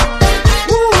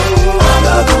 Woo, I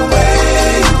love the way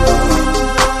you move.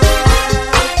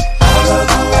 I love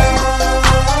the way.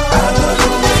 I love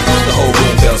the way. The whole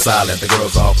room fell silent. The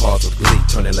girls all paused with glee.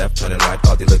 Turning left, turning right,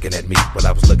 thought they looking at me. Well,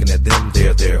 I was looking at them,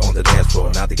 they're on the dance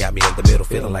floor. Now they got me in the middle,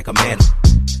 feeling like a man.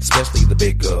 Especially the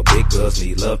big girls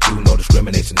need love too, no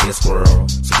discrimination here, squirrel.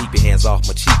 So keep your hands off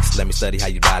my cheeks, let me study how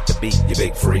you ride the beat, you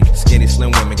big freak. Skinny,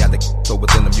 slim women got the so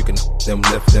within them, you can them,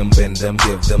 lift them, bend them,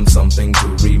 give them something to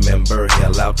remember.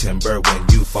 Hell out timber when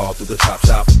you fall through the chop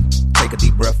shop. take a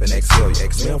deep breath and exhale. Your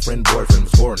ex-girlfriend, boyfriend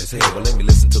was boring as hell. Well, let me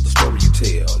listen to the story you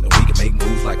tell, and we can make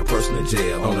moves like a person in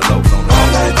jail. On the low, on all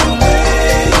that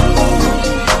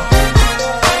you made.